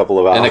hopefully in a couple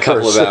of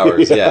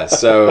hours. Yeah.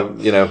 So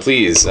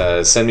please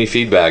send me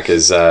feedback,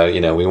 as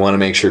we want to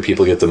make sure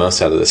people get the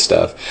most out of this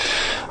stuff.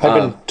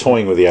 I've been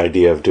toying with the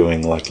idea of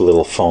doing like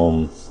little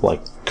foam,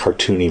 like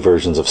cartoony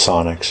versions of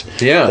Sonics.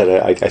 Yeah,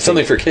 that I think,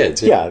 something for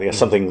kids. Yeah,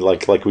 something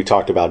like we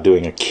talked about,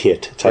 doing a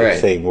kit type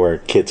thing where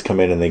kids come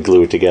in and they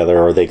glue it together,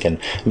 or they can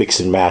mix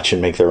and match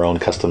and make their own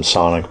custom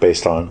Sonic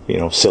based on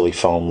silly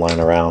foam lying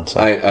around. So.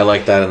 I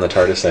like that and the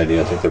TARDIS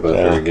idea. I think they're both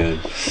very good.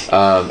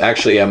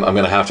 Actually, I'm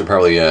going to have to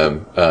probably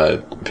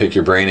pick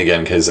your brain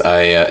again, because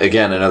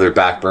again another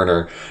back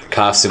burner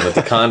costume with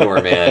the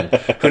Condor Man.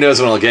 Who knows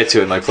when I'll get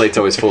to it? My plate's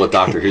always full of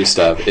Doctor Who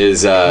stuff.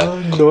 Is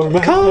Condor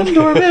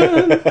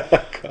Man.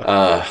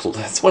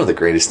 That's one of the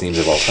greatest themes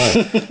of all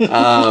time.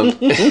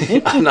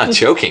 I'm not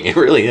joking; it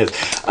really is.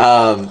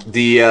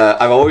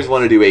 I've always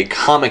wanted to do a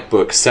comic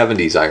book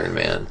 '70s Iron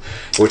Man,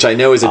 which I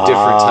know is a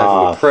different type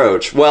of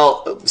approach.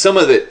 Well, some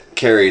of it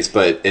carries,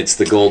 but it's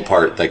the gold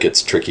part that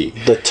gets tricky.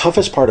 The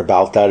toughest part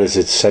about that is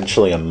it's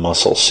essentially a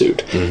muscle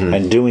suit,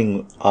 and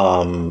doing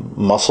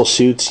muscle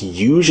suits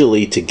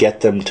usually to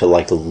get them to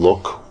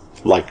look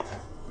like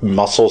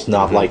muscles,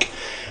 not like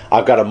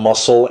I've got a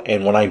muscle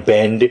and when I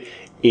bend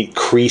it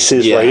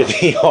creases right at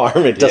the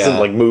arm. It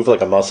doesn't move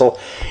like a muscle.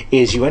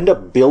 Is you end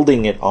up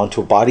building it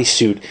onto a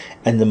bodysuit,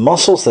 and the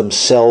muscles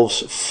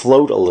themselves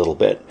float a little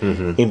bit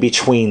in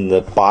between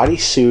the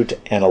bodysuit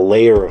and a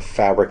layer of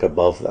fabric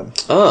above them.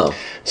 Oh,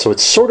 so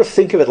it's sort of,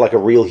 think of it like a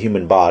real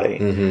human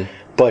body.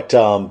 But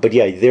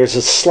yeah, there's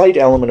a slight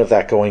element of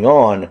that going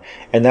on,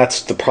 and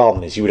that's the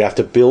problem. Is you would have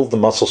to build the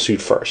muscle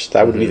suit first.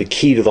 That would be the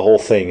key to the whole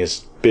thing.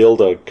 Is build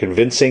a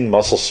convincing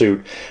muscle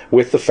suit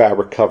with the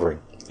fabric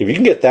covering. If you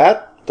can get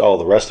that. Oh,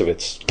 the rest of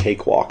it's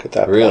cakewalk at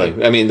that point.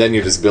 Really? I mean, then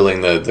you're just building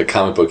the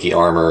comic booky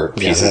armor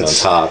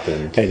pieces on top.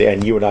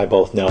 And you and I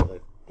both know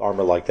that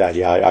armor like that,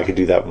 I could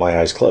do that with my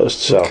eyes closed.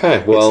 So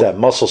okay, well, it's that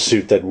muscle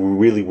suit that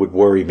really would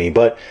worry me.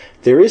 But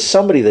there is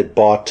somebody that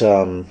bought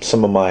some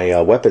of my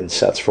weapon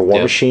sets for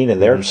War Machine,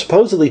 and they're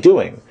supposedly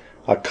doing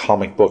a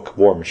comic book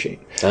War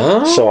Machine.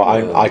 Oh. So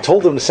I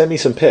told them to send me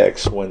some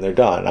pics when they're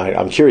done.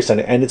 I'm curious,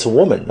 and it's a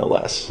woman, no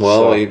less.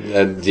 Well,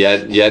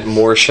 yet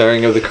more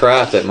sharing of the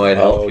craft that might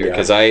help here,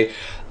 because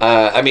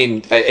I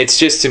mean, it's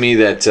just to me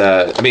that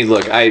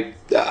look,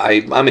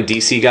 I'm a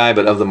DC guy,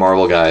 but of the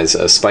Marvel guys,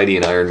 Spidey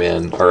and Iron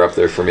Man are up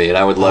there for me, and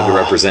I would love to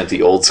represent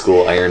the old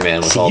school Iron Man.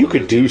 With you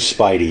could do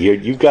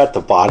Spidey. You got the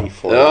body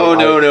for it. Oh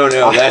no!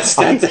 That's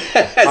much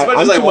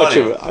as I want.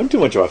 I'm too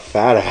much of a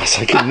fat ass.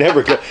 I could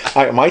never go.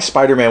 My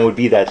Spider-Man would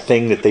be that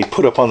thing that they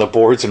put up on the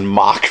boards and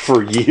mock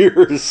for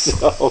years.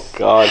 Oh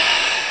God!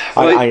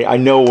 I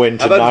know when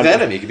to. How about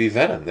Venom? He could be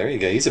Venom. There you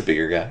go. He's a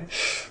bigger guy.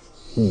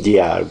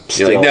 Yeah,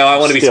 still, you're like, no, I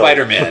want to be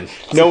Spider-Man.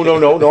 No,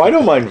 I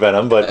don't mind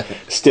Venom, but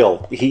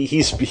still,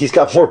 he's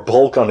got more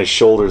bulk on his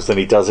shoulders than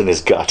he does in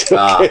his gut.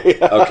 Okay,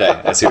 okay,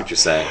 I see what you're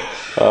saying.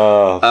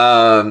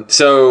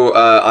 So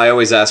I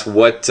always ask,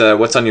 what's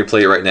on your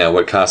plate right now?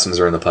 What costumes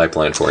are in the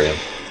pipeline for you?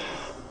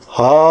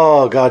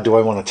 Oh God, do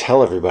I want to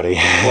tell everybody?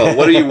 Well,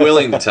 what are you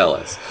willing to tell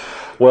us?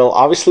 Well,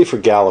 obviously for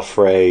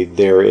Gallifrey,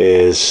 there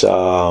is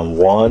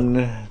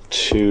 1,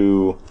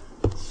 2,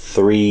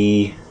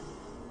 3,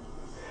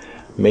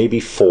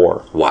 maybe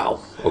 4. Wow.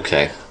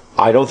 Okay.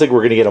 I don't think we're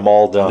going to get them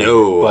all done.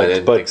 No, but, I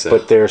didn't but, think so.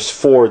 But there's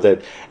 4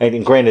 that,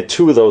 and granted,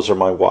 2 of those are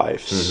my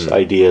wife's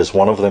ideas.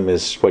 One of them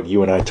is what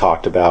you and I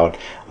talked about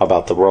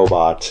the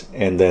robot,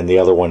 and then the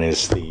other one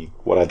is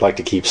what I'd like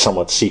to keep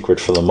somewhat secret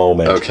for the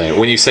moment. Okay.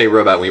 When you say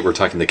robot, we're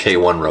talking the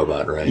K1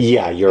 robot, right?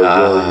 Yeah, your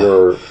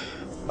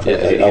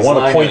Yeah, I want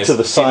to lying point on to his-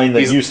 the sign that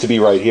he's- used to be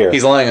right here.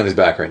 He's lying on his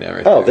back right now,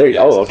 right? Oh, there you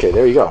Yes. Oh, okay,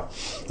 there you go.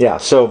 Yeah,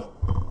 so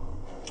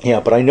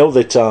but I know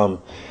that I'm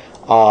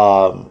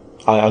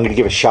going to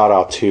give a shout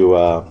out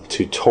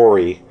to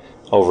Tori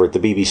over at the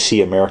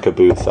BBC America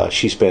booth.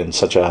 She's been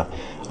such a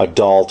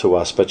doll to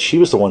us, but she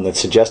was the one that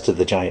suggested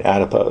the giant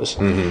adipose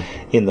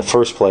in the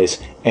first place,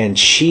 and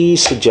she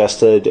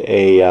suggested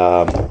a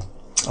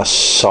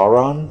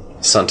Sauron.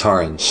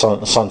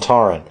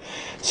 Santaran.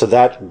 So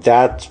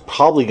that's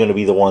probably going to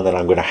be the one that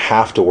I'm going to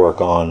have to work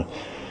on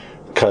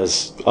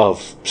because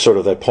of sort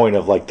of that point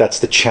of like that's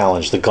the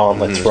challenge, the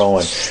gauntlet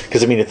throwing.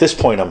 Because I mean, at this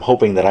point, I'm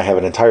hoping that I have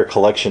an entire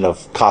collection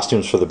of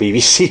costumes for the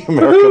BBC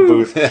America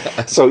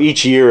booth. So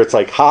each year, it's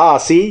like,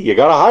 see, you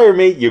got to hire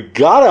me. You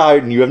got to hire,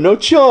 and you have no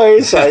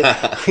choice.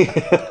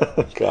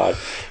 God,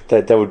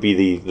 that would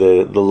be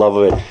the love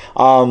of it.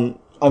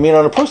 I mean,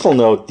 on a personal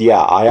note, yeah,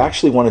 I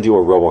actually want to do a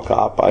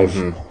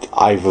RoboCop.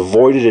 I've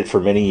avoided it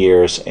for many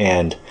years,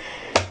 and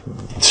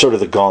sort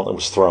of the gauntlet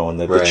was thrown,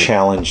 the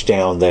challenge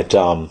down that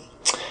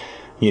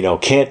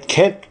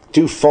can't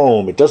do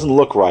foam. It doesn't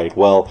look right.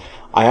 Well,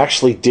 I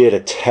actually did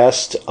a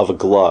test of a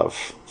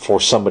glove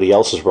for somebody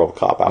else's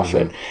RoboCop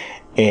outfit.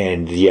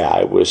 And yeah,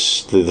 it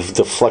was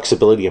the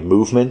flexibility of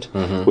movement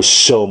was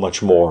so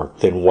much more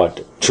than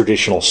what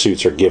traditional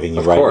suits are giving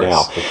you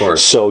now. Of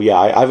course. So yeah,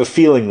 I have a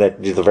feeling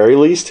that at the very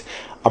least,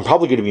 I'm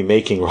probably going to be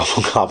making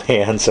RoboCop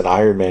hands and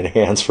Iron Man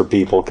hands for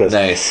people because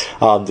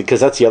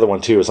that's the other one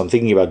too. Is I'm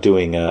thinking about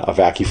doing a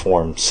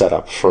vacuform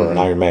setup for an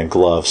Iron Man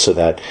glove so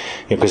that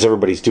because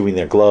everybody's doing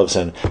their gloves,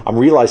 and I'm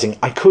realizing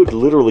I could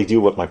literally do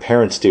what my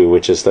parents do,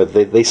 which is that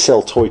they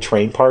sell toy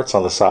train parts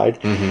on the side,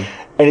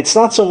 and it's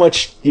not so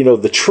much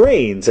the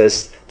trains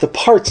as the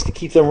parts to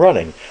keep them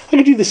running. I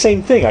could do the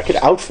same thing. I could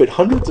outfit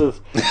hundreds of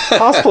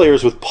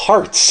cosplayers with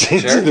parts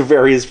into the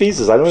various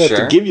pieces. I don't have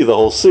to give you the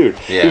whole suit.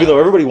 Yeah. Even though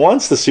everybody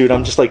wants the suit,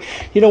 I'm just like,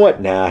 you know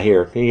what? Nah,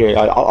 here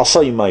I'll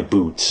sell you my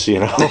boots,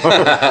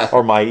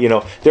 or my,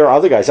 there are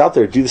other guys out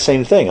there who do the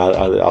same thing.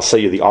 I'll sell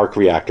you the arc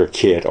reactor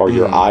kit or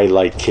your eye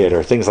light kit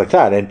or things like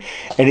that. And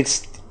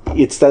it's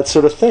that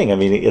sort of thing. I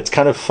mean, it's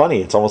kind of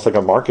funny. It's almost like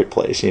a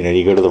marketplace.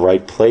 You go to the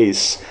right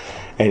place.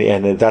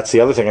 And that's the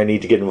other thing I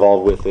need to get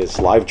involved with is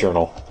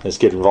LiveJournal, is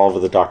get involved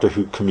with the Doctor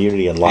Who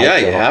community and LiveJournal. Yeah,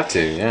 you have to,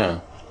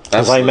 yeah.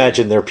 Because I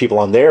imagine there are people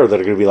on there that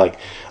are going to be like,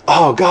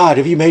 oh, God,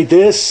 have you made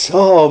this?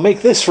 Oh,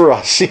 make this for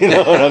us. And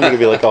I'm going to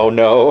be like, oh,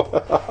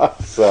 no.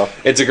 So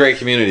it's a great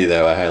community,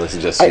 though. I highly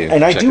suggest you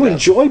and I check do it out.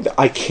 enjoy,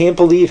 I can't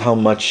believe how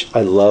much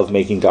I love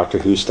making Doctor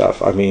Who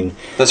stuff. I mean...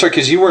 That's right,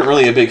 because you weren't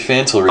really a big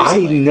fan till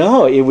recently. I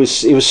know. It was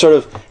sort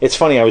of... It's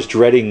funny, I was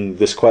dreading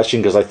this question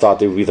because I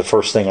thought it would be the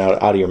first thing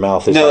out of your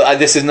mouth.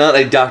 This is not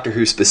a Doctor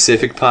Who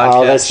specific podcast.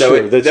 Oh, that's true.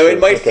 It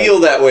might feel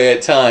that way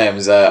at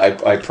times.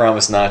 I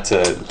promise not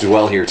to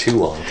dwell here too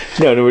long.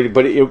 No,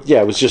 but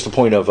it was just a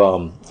point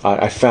of...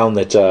 I found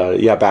that,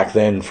 back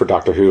then for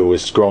Doctor Who,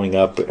 was growing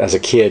up as a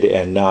kid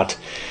and not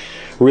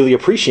really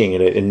appreciating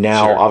it. And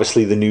now,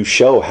 obviously, the new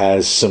show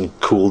has some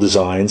cool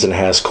designs and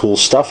has cool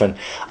stuff. And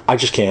I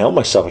just can't help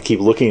myself. I keep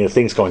looking at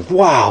things going,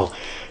 wow,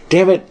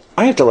 damn it,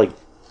 I have to,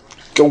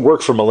 go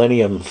work for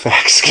Millennium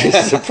Facts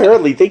because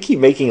apparently they keep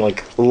making,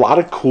 a lot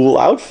of cool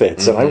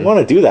outfits. And I want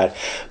to do that.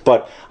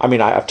 But, I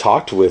mean, I've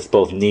talked with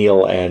both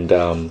Neil and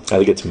I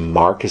think it's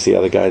Mark is the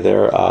other guy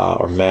there,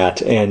 or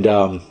Matt.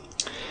 And...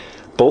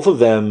 both of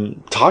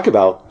them talk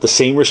about the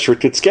same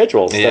restricted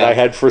schedules that I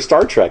had for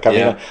Star Trek. I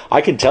mean,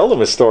 I can tell them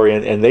a story,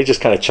 and they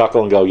just kind of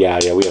chuckle and go, yeah,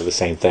 we have the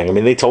same thing. I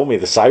mean, they told me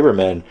the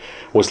Cybermen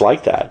was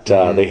like that.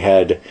 They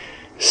had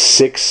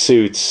 6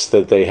 suits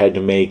that they had to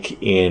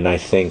make in, I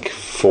think,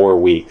 4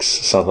 weeks,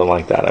 something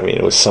like that. I mean,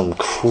 it was some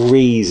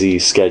crazy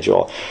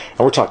schedule.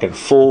 And we're talking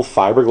full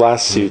fiberglass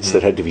suits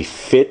that had to be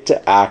fit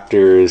to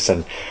actors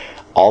and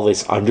all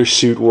this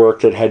undersuit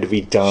work that had to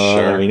be done.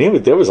 Sure. I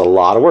mean, there was a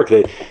lot of work.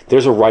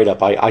 There's a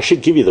write-up. I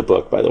should give you the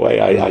book, by the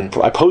way.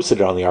 I posted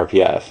it on the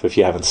RPF if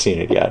you haven't seen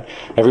it yet.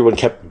 Everyone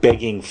kept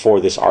begging for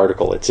this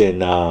article. It's in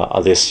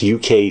this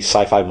UK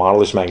sci-fi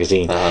modelers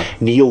magazine.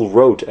 Neil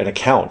wrote an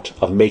account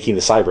of making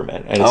the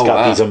Cybermen, and it's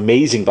got these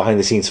amazing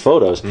behind-the-scenes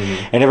photos.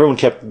 And everyone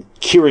kept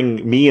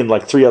hearing me and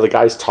 3 other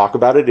guys talk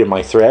about it in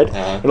my thread.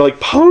 And they're like,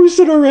 post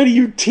it already,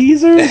 you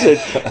teasers!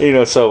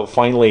 And, so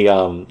finally,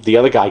 the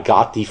other guy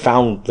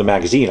found the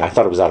magazine. I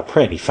thought it was out of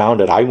print. He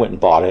found it. I went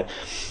and bought it.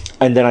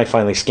 And then I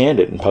finally scanned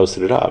it and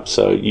posted it up.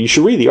 So you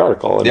should read the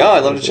article. Yeah,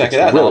 I'd love to check it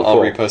out. Really I'll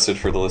cool. repost it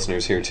for the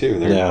listeners here, too.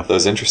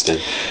 Those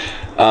interested.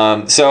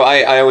 So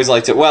I always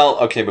liked it. Well,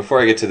 okay, before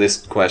I get to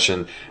this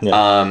question,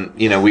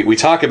 we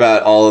talk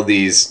about all of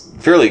these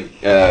fairly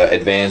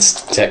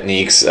advanced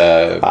techniques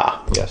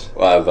Yes.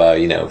 of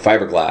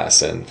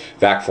fiberglass and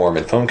vac form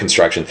and foam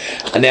construction.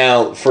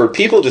 Now, for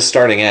people just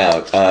starting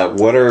out,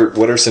 what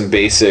are some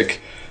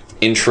basic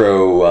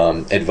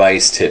intro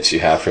advice tips you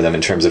have for them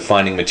in terms of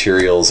finding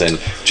materials and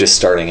just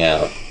starting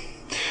out?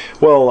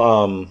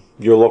 Well,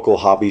 your local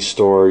hobby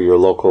store, your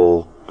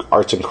local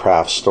arts and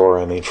crafts store.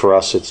 I mean, for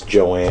us, it's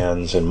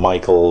Joann's and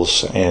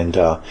Michael's, and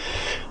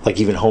like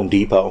even Home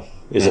Depot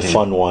is a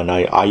fun one.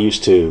 I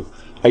used to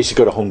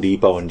go to Home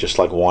Depot and just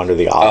like wander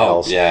the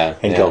aisles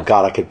and go,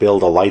 God, I could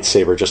build a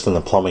lightsaber just in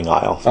the plumbing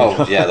aisle.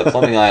 Oh, yeah, the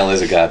plumbing aisle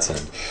is a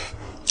godsend.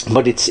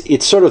 But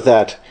it's sort of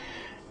that,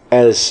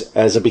 as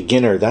a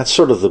beginner, that's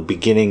sort of the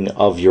beginning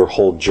of your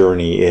whole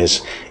journey.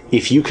 Is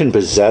if you can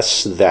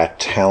possess that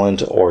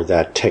talent or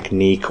that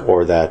technique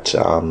or that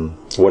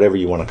whatever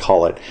you want to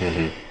call it,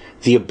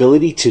 the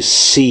ability to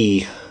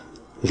see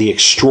the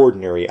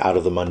extraordinary out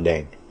of the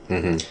mundane,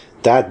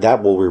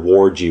 that will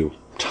reward you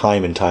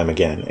time and time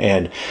again.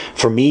 And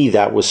for me,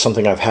 that was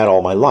something I've had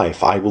all my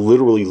life. I will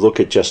literally look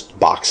at just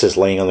boxes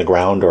laying on the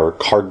ground or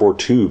cardboard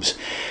tubes,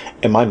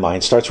 and my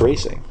mind starts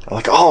racing. I'm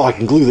like, oh, I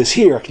can glue this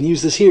here, I can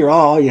use this here,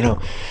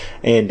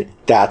 and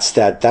that's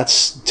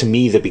to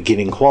me the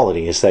beginning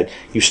quality, is that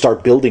you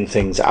start building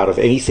things out of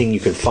anything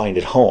you can find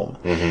at home,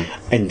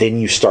 and then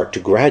you start to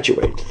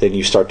graduate. Then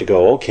you start to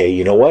go, okay,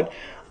 you know what?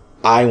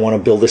 I want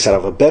to build this out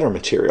of a better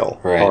material,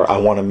 or I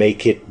want to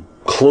make it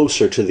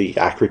closer to the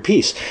accurate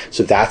piece.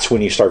 So that's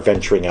when you start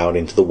venturing out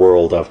into the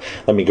world of,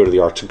 let me go to the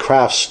arts and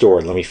crafts store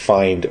and let me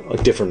find a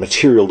different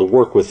material to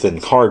work with than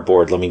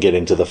cardboard. Let me get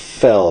into the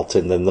felt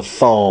and then the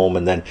foam,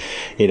 and then,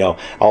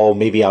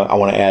 maybe I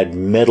want to add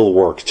metal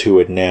work to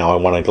it now. I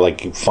want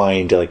to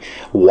find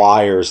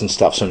wires and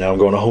stuff. So now I'm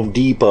going to Home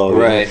Depot.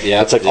 Right.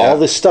 Yeah. It's all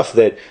this stuff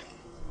that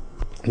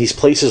these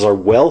places are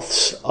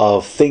wealths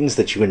of things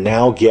that you can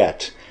now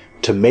get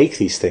to make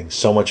these things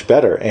so much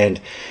better.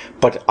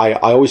 But I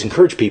always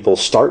encourage people,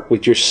 start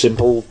with your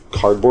simple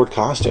cardboard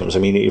costumes. I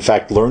mean, in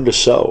fact, learn to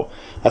sew.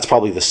 That's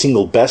probably the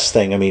single best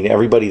thing. I mean,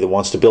 everybody that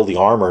wants to build the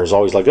armor is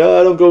always like,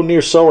 oh, don't go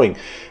near sewing.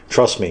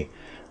 Trust me,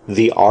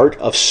 the art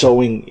of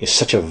sewing is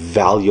such a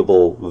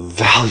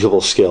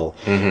valuable skill.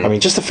 I mean,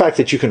 just the fact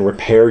that you can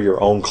repair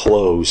your own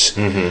clothes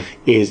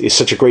is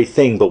such a great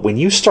thing. But when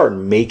you start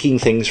making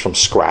things from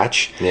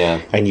scratch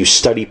and you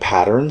study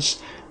patterns,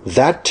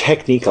 that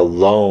technique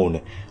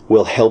alone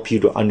will help you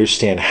to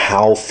understand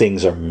how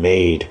things are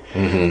made.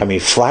 I mean,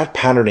 flat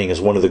patterning is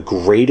one of the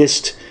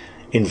greatest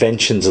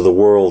inventions of the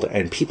world,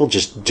 and people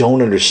just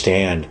don't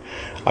understand.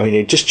 I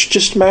mean,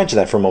 just imagine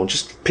that for a moment.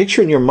 Just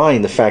picture in your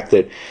mind the fact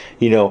that,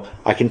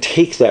 I can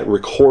take that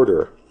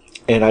recorder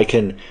and I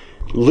can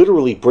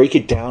literally break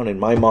it down in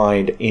my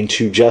mind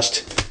into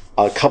just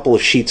a couple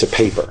of sheets of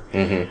paper.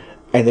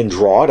 And then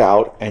draw it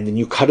out, and then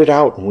you cut it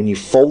out, and when you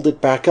fold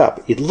it back up,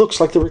 it looks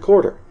like the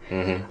recorder.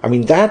 I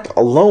mean, that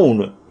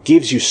alone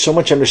gives you so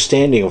much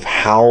understanding of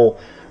how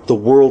the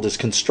world is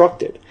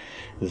constructed.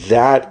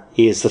 That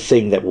is the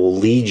thing that will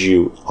lead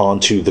you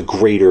onto the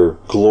greater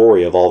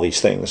glory of all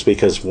these things,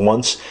 because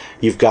once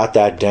you've got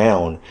that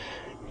down,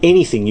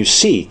 anything you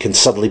see can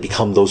suddenly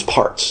become those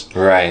parts.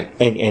 Right.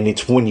 And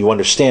it's when you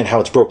understand how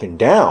it's broken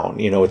down,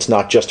 it's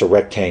not just a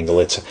rectangle,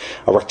 it's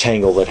a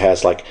rectangle that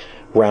has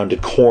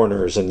rounded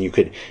corners, and you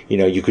could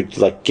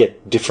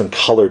get different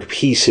colored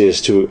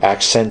pieces to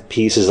accent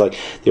pieces.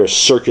 There are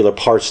circular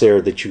parts there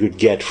that you could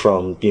get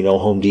from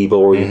Home Depot,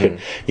 or you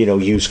could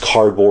use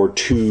cardboard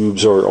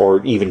tubes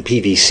or even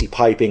PVC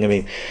piping. I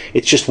mean,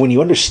 it's just when you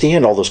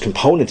understand all those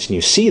components and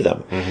you see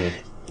them,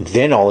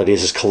 then all it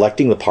is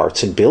collecting the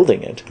parts and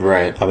building it.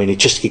 Right. I mean,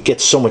 it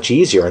gets so much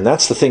easier, and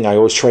that's the thing I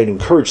always try to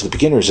encourage the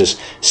beginners, is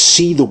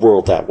see the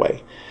world that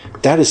way.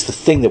 That is the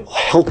thing that will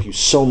help you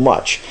so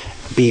much.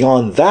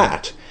 Beyond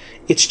that,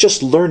 it's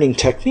just learning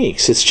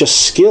techniques. It's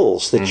just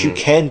skills that you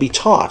can be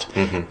taught.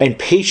 And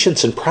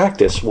patience and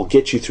practice will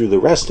get you through the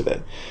rest of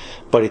it.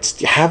 But it's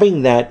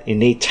having that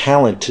innate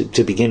talent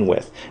to begin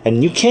with.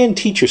 And you can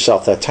teach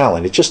yourself that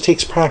talent. It just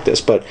takes practice.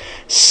 But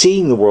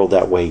seeing the world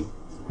that way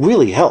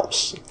really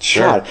helps.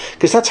 Sure.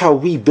 Because that's how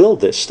we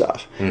build this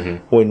stuff.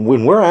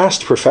 When we're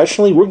asked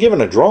professionally, we're given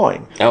a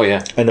drawing. Oh,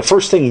 yeah. And the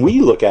first thing we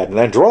look at in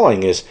that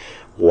drawing is,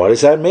 what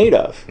is that made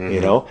of?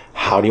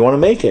 How do you want to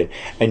make it?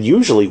 And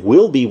usually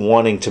we'll be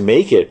wanting to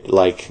make it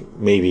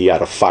maybe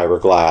out of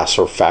fiberglass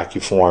or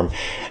vacuum form.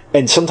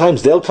 And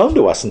sometimes they'll come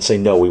to us and say,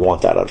 no, we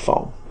want that out of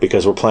foam,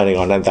 because we're planning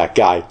on that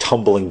guy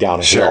tumbling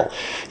down a hill.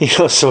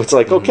 So it's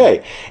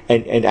okay.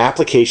 And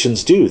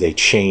applications they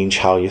change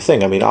how you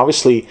think. I mean,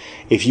 obviously,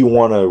 if you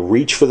want to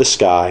reach for the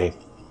sky,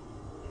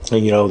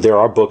 there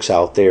are books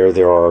out there,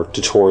 there are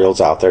tutorials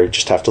out there, you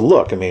just have to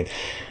look. I mean,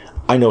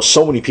 I know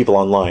so many people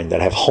online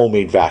that have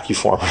homemade vacuum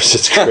formers.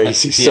 It's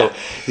crazy. So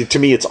to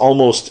me, it's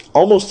almost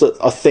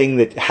a thing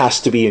that has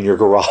to be in your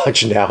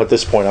garage now at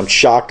this point. I'm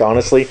shocked,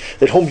 honestly,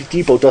 that Home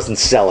Depot doesn't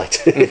sell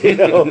it.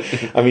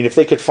 I mean, if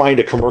they could find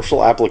a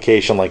commercial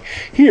application like,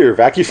 here,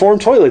 vacuum form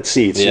toilet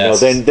seats,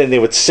 then they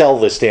would sell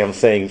this damn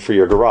thing for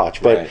your garage.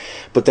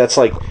 But that's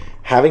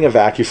having a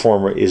vacuum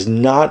former is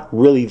not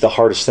really the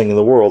hardest thing in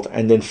the world.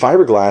 And then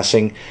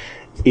fiberglassing,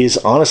 is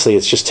honestly,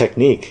 it's just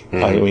technique.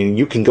 I mean,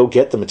 you can go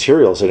get the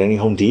materials at any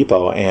Home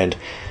Depot, and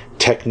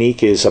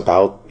technique is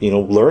about,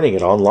 learning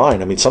it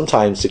online. I mean,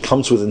 sometimes it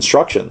comes with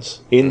instructions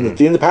in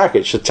the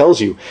package that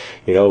tells you,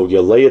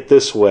 you lay it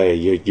this way,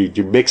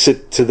 you mix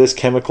it to this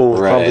chemical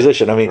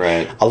composition. I mean,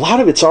 a lot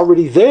of it's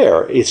already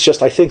there. It's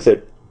just, I think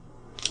that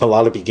a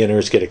lot of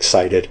beginners get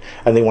excited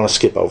and they want to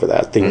skip over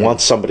that. They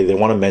want somebody, they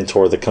want a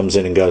mentor that comes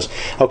in and goes,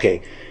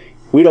 okay,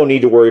 we don't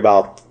need to worry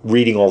about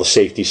reading all the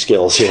safety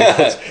skills here.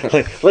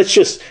 Let's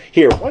just,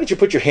 here, why don't you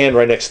put your hand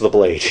right next to the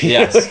blade?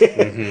 Yes.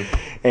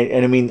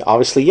 And I mean,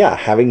 obviously,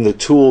 having the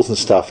tools and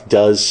stuff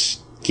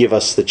does give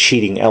us the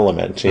cheating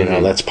element.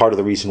 That's part of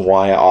the reason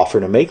why I offer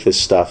to make this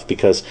stuff,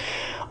 because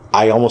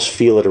I almost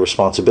feel it a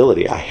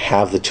responsibility. I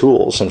have the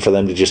tools, and for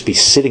them to just be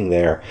sitting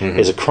there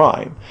is a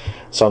crime.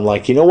 So I'm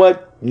like, you know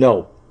what?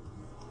 No.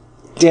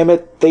 Damn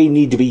it, they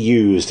need to be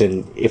used.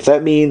 And if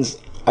that means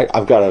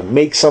I've got to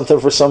make something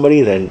for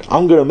somebody, then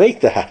I'm going to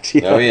make that.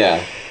 Oh,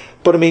 yeah.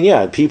 But I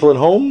mean, people at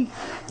home,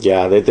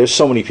 there's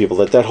so many people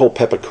that whole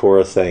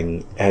Pepakura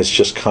thing has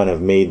just kind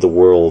of made the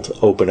world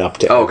open up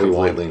to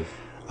everyone. Completely.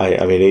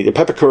 I mean,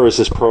 Pepakura is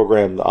this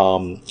program.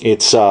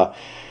 It's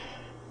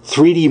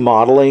 3D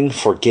modeling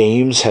for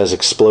games has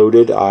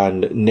exploded,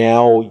 and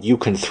now you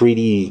can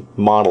 3D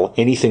model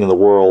anything in the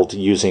world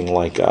using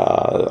like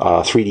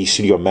 3D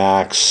Studio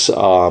Max,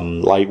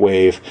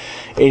 Lightwave,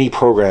 any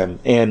program.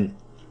 And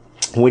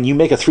when you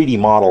make a 3D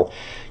model,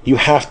 you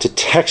have to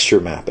texture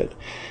map it.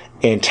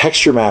 And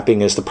texture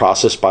mapping is the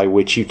process by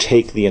which you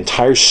take the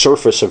entire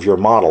surface of your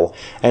model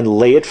and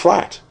lay it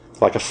flat,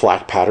 like a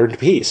flat patterned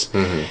piece.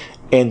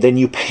 And then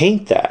you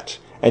paint that.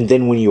 And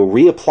then when you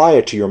reapply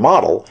it to your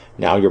model,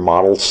 now your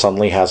model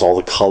suddenly has all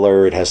the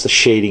color, it has the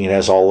shading, it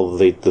has all of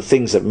the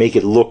things that make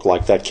it look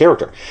like that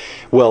character.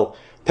 Well,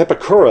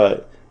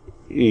 Pepakura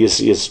is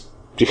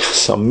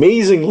this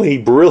amazingly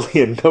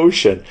brilliant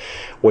notion.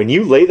 When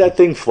you lay that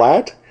thing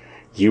flat,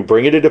 you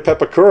bring it into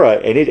Pepakura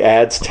and it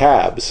adds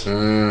tabs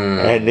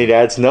and it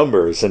adds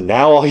numbers, and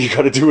now all you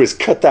got to do is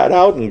cut that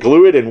out and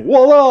glue it, and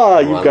voila,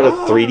 you've got a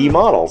 3D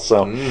model.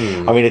 So I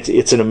mean,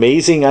 it's an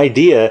amazing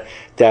idea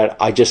that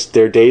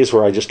there are days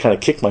where I just kind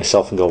of kick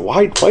myself and go,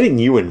 why didn't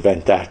you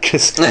invent that?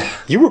 Because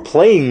you were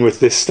playing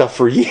with this stuff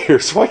for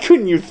years. Why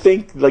couldn't you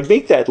make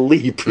that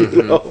leap? I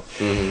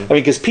mean,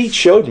 because Pete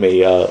showed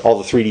me all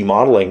the 3D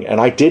modeling, and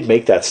I did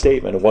make that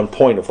statement at one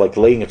point of like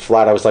laying it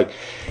flat. I was like,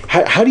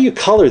 how do you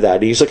color that?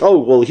 And he's like, oh,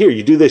 well, here,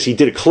 you do this. He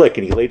did a click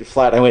and he laid it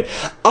flat. I went,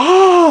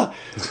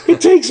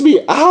 it takes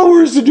me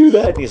hours to do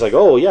that. And he's like,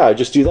 oh yeah, I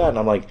just do that. And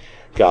I'm like,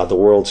 God, the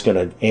world's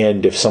going to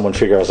end if someone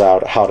figures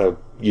out how to,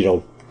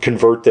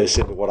 convert this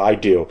into what I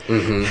do.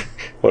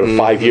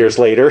 5 years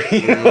later,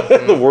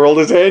 the world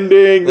is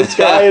ending, the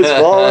sky is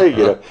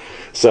falling.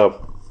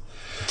 So,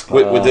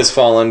 would this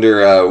fall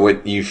under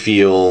what you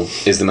feel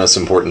is the most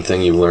important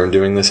thing you've learned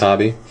doing this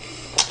hobby?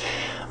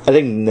 I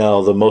think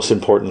the most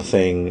important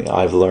thing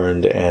I've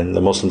learned, and the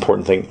most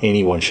important thing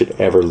anyone should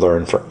ever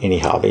learn for any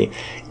hobby,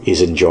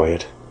 is enjoy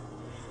it.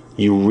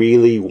 You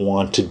really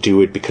want to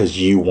do it because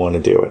you want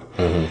to do it.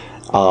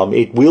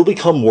 It will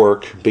become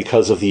work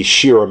because of the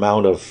sheer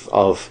amount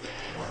of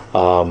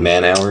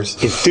man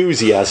hours,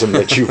 enthusiasm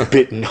that you've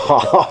bitten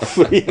off.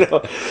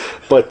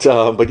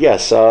 But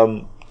yes,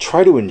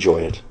 try to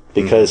enjoy it,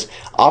 because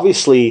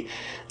obviously,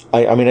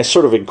 I mean, I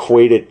sort of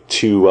equate it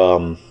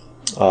to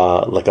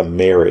like a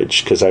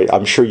marriage, because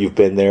I'm sure you've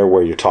been there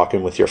where you're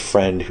talking with your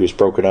friend who's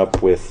broken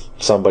up with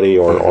somebody,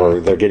 or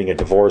they're getting a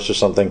divorce or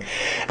something,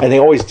 and they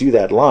always do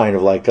that line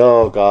of like,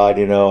 oh God,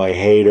 I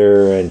hate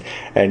her,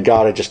 and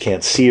God, I just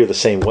can't see her the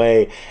same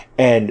way.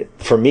 And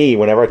for me,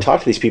 whenever I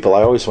talk to these people,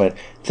 I always went,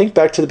 think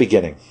back to the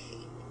beginning.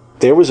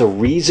 There was a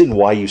reason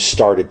why you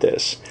started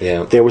this.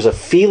 There was a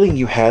feeling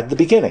you had at the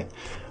beginning.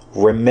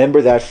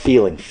 Remember that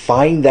feeling.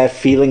 Find that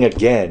feeling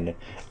again,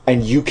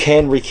 and you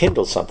can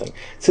rekindle something.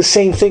 It's the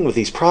same thing with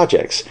these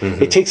projects.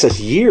 It takes us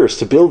years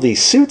to build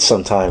these suits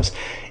sometimes.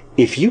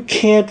 If you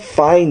can't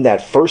find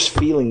that first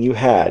feeling you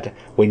had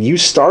when you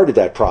started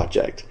that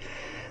project,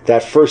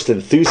 that first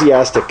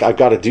enthusiastic, I've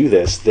got to do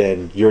this,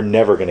 then you're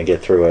never going to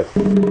get through it.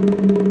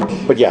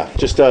 But yeah,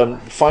 just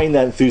find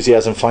that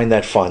enthusiasm, find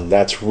that fun.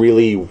 That's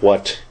really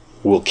what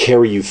will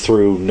carry you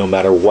through no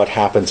matter what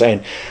happens.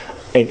 And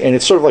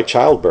it's sort of like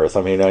childbirth.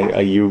 I mean,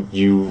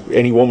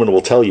 any woman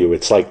will tell you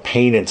it's like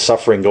pain and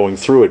suffering going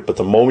through it. But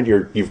the moment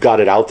you've got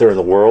it out there in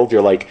the world,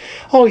 you're like,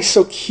 oh, he's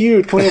so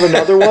cute. Can we have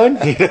another one?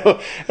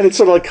 And it's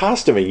sort of like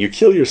costuming. You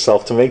kill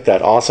yourself to make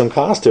that awesome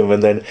costume,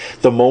 and then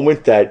the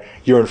moment that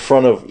you're in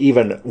front of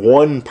even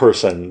one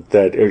person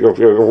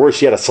or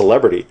worse yet, a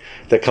celebrity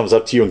that comes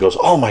up to you and goes,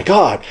 oh my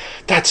God,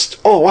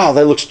 wow,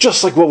 that looks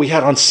just like what we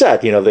had on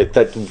set.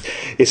 That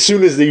as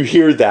soon as you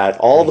hear that,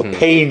 all the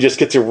pain just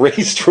gets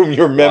erased from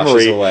your memory.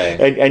 memory,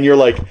 away. and you're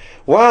like,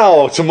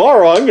 wow,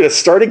 tomorrow I'm going to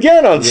start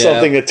again on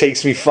something that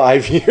takes me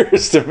 5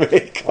 years to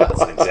make.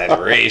 That's an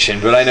exaggeration,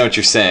 but I know what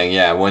you're saying.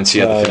 Yeah, once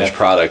you have the finished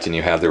product and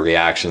you have the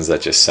reactions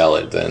that just sell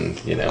it, then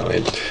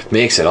it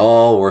makes it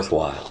all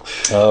worthwhile.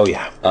 Oh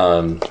yeah.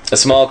 A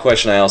small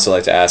question I also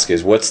like to ask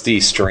is, what's the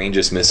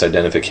strangest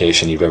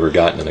misidentification you've ever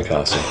gotten in a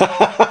costume?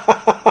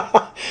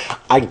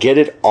 I get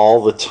it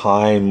all the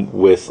time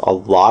with a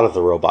lot of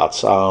the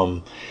robots.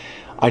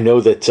 I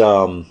know that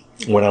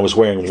when I was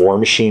wearing War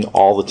Machine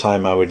all the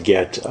time, I would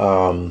get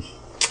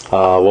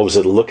what was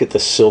it? Look at the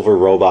silver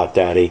robot,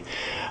 Daddy.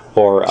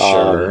 Or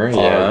Sure,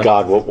 yeah. or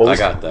God, what was I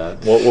got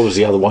that. What was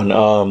the other one?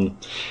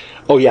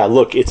 Oh yeah,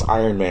 look, it's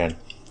Iron Man.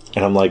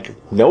 And I'm like,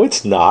 no,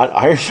 it's not.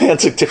 Iron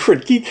Man's a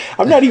different geek.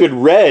 I'm not even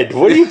red.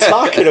 What are you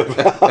talking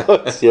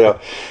about? Yeah.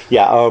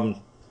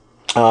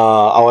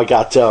 I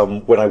got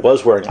when I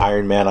was wearing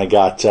Iron Man, I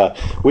got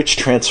which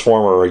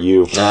Transformer are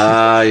you?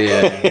 Ah,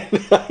 yeah.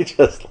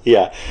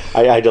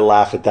 I had to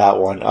laugh at that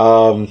one.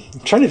 I'm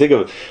trying to think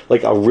of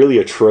like a really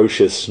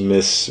atrocious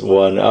miss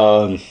one.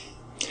 I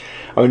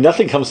mean,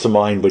 nothing comes to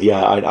mind, but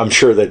yeah, I'm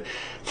sure that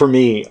for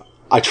me,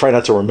 I try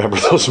not to remember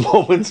those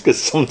moments because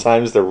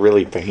sometimes they're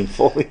really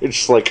painful. You're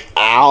just like,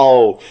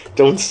 ow,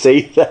 don't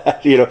say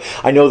that.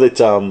 I know that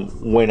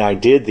when I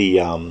did the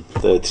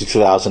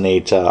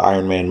 2008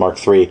 Iron Man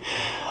Mark III,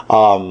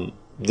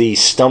 the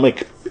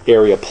stomach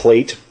area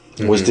plate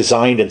was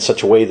designed in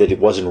such a way that it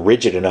wasn't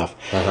rigid enough.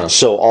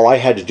 So all I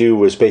had to do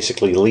was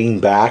basically lean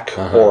back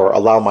or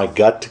allow my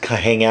gut to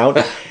hang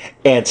out.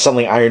 And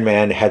suddenly Iron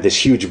Man had this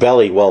huge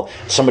belly. Well,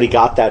 somebody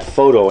got that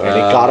photo and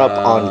it got up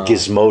on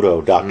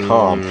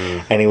Gizmodo.com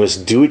and it was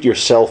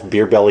do-it-yourself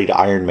beer-bellied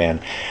Iron Man.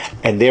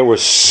 And there were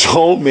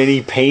so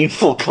many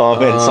painful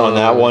comments on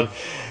that one.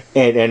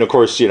 And of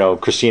course,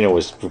 Christina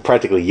was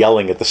practically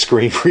yelling at the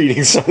screen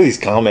reading some of these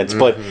comments.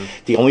 But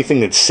the only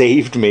thing that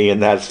saved me in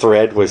that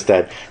thread was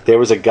that there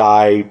was a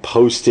guy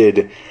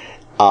posted...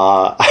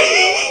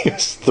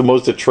 it's the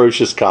most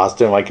atrocious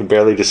costume. I can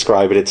barely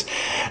describe it. It's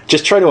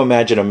just try to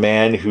imagine a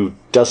man who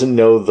doesn't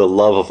know the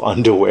love of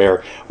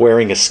underwear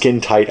wearing a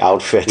skin-tight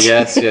outfit.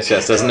 Yes.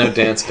 Doesn't know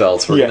dance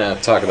belts. We're going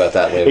to talk about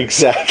that later.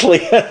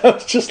 Exactly. And I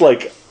was just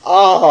like,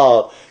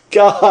 oh,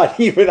 God,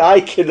 even I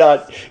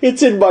cannot.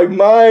 It's in my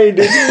mind.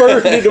 It's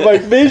burned into my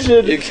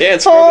vision. You can't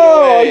scrub it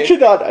away. I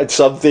cannot.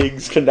 Some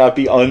things cannot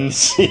be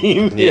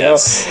unseen.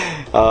 Yes.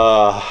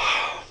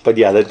 But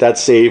yeah, that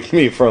saved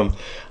me from,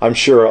 I'm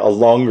sure, a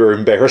longer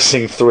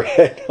embarrassing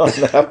thread on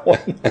that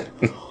one.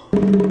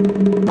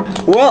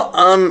 Well,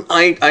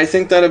 I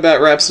think that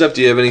about wraps it up.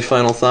 Do you have any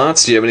final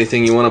thoughts? Do you have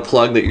anything you want to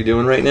plug that you're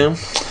doing right now?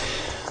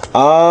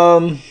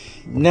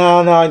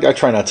 No, I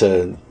try not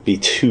to be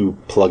too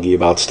pluggy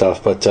about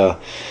stuff, but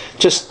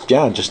just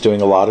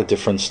doing a lot of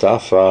different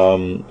stuff.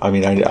 I'm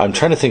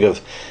trying to think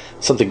of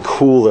something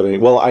cool that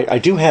I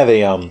do have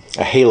a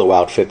Halo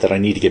outfit that I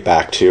need to get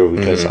back to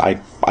because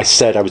I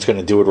said I was going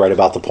to do it right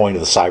about the point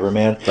of the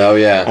Cyberman. Oh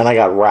yeah, and I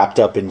got wrapped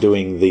up in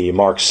doing the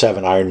Mark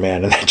 7 Iron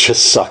Man, and that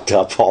just sucked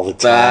up all the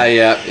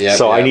time.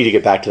 So I need to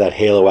get back to that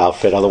Halo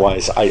outfit.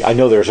 Otherwise, I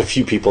know there's a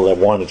few people that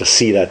wanted to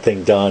see that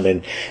thing done,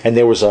 and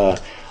there was a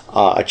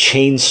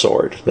chain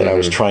sword that I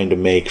was trying to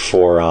make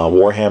for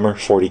Warhammer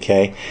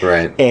 40K.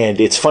 Right.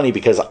 And it's funny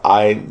because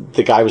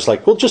the guy was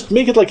like, well, just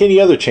make it like any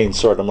other chain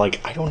sword. I'm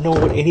like, I don't know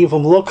what any of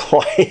them look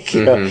like.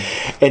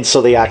 And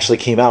so they actually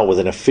came out with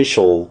an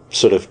official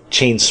sort of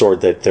chain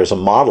sword that there's a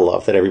model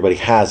of that everybody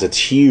has. It's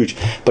huge,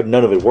 but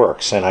none of it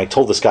works. And I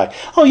told this guy,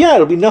 oh yeah,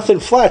 it'll be nothing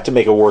flat to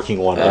make a working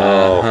one.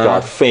 Oh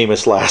God,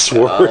 famous last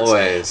words.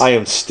 Always. I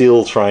am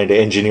still trying to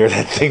engineer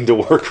that thing to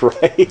work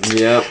right.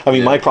 Yep. I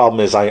mean, my problem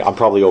is I'm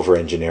probably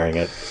over-engineering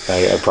it.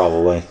 I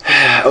probably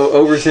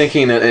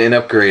overthinking and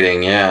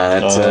upgrading. Yeah,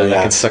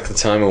 that can suck the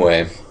time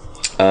away.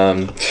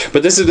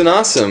 But this has been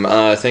awesome.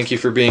 Thank you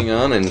for being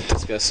on and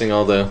discussing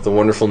all the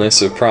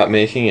wonderfulness of prop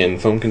making and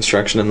foam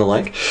construction and the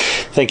like.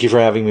 Thank you for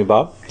having me,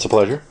 Bob. It's a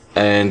pleasure.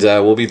 And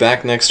we'll be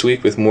back next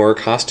week with more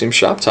Costume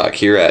Shop Talk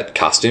here at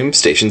Costume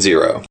Station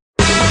Zero.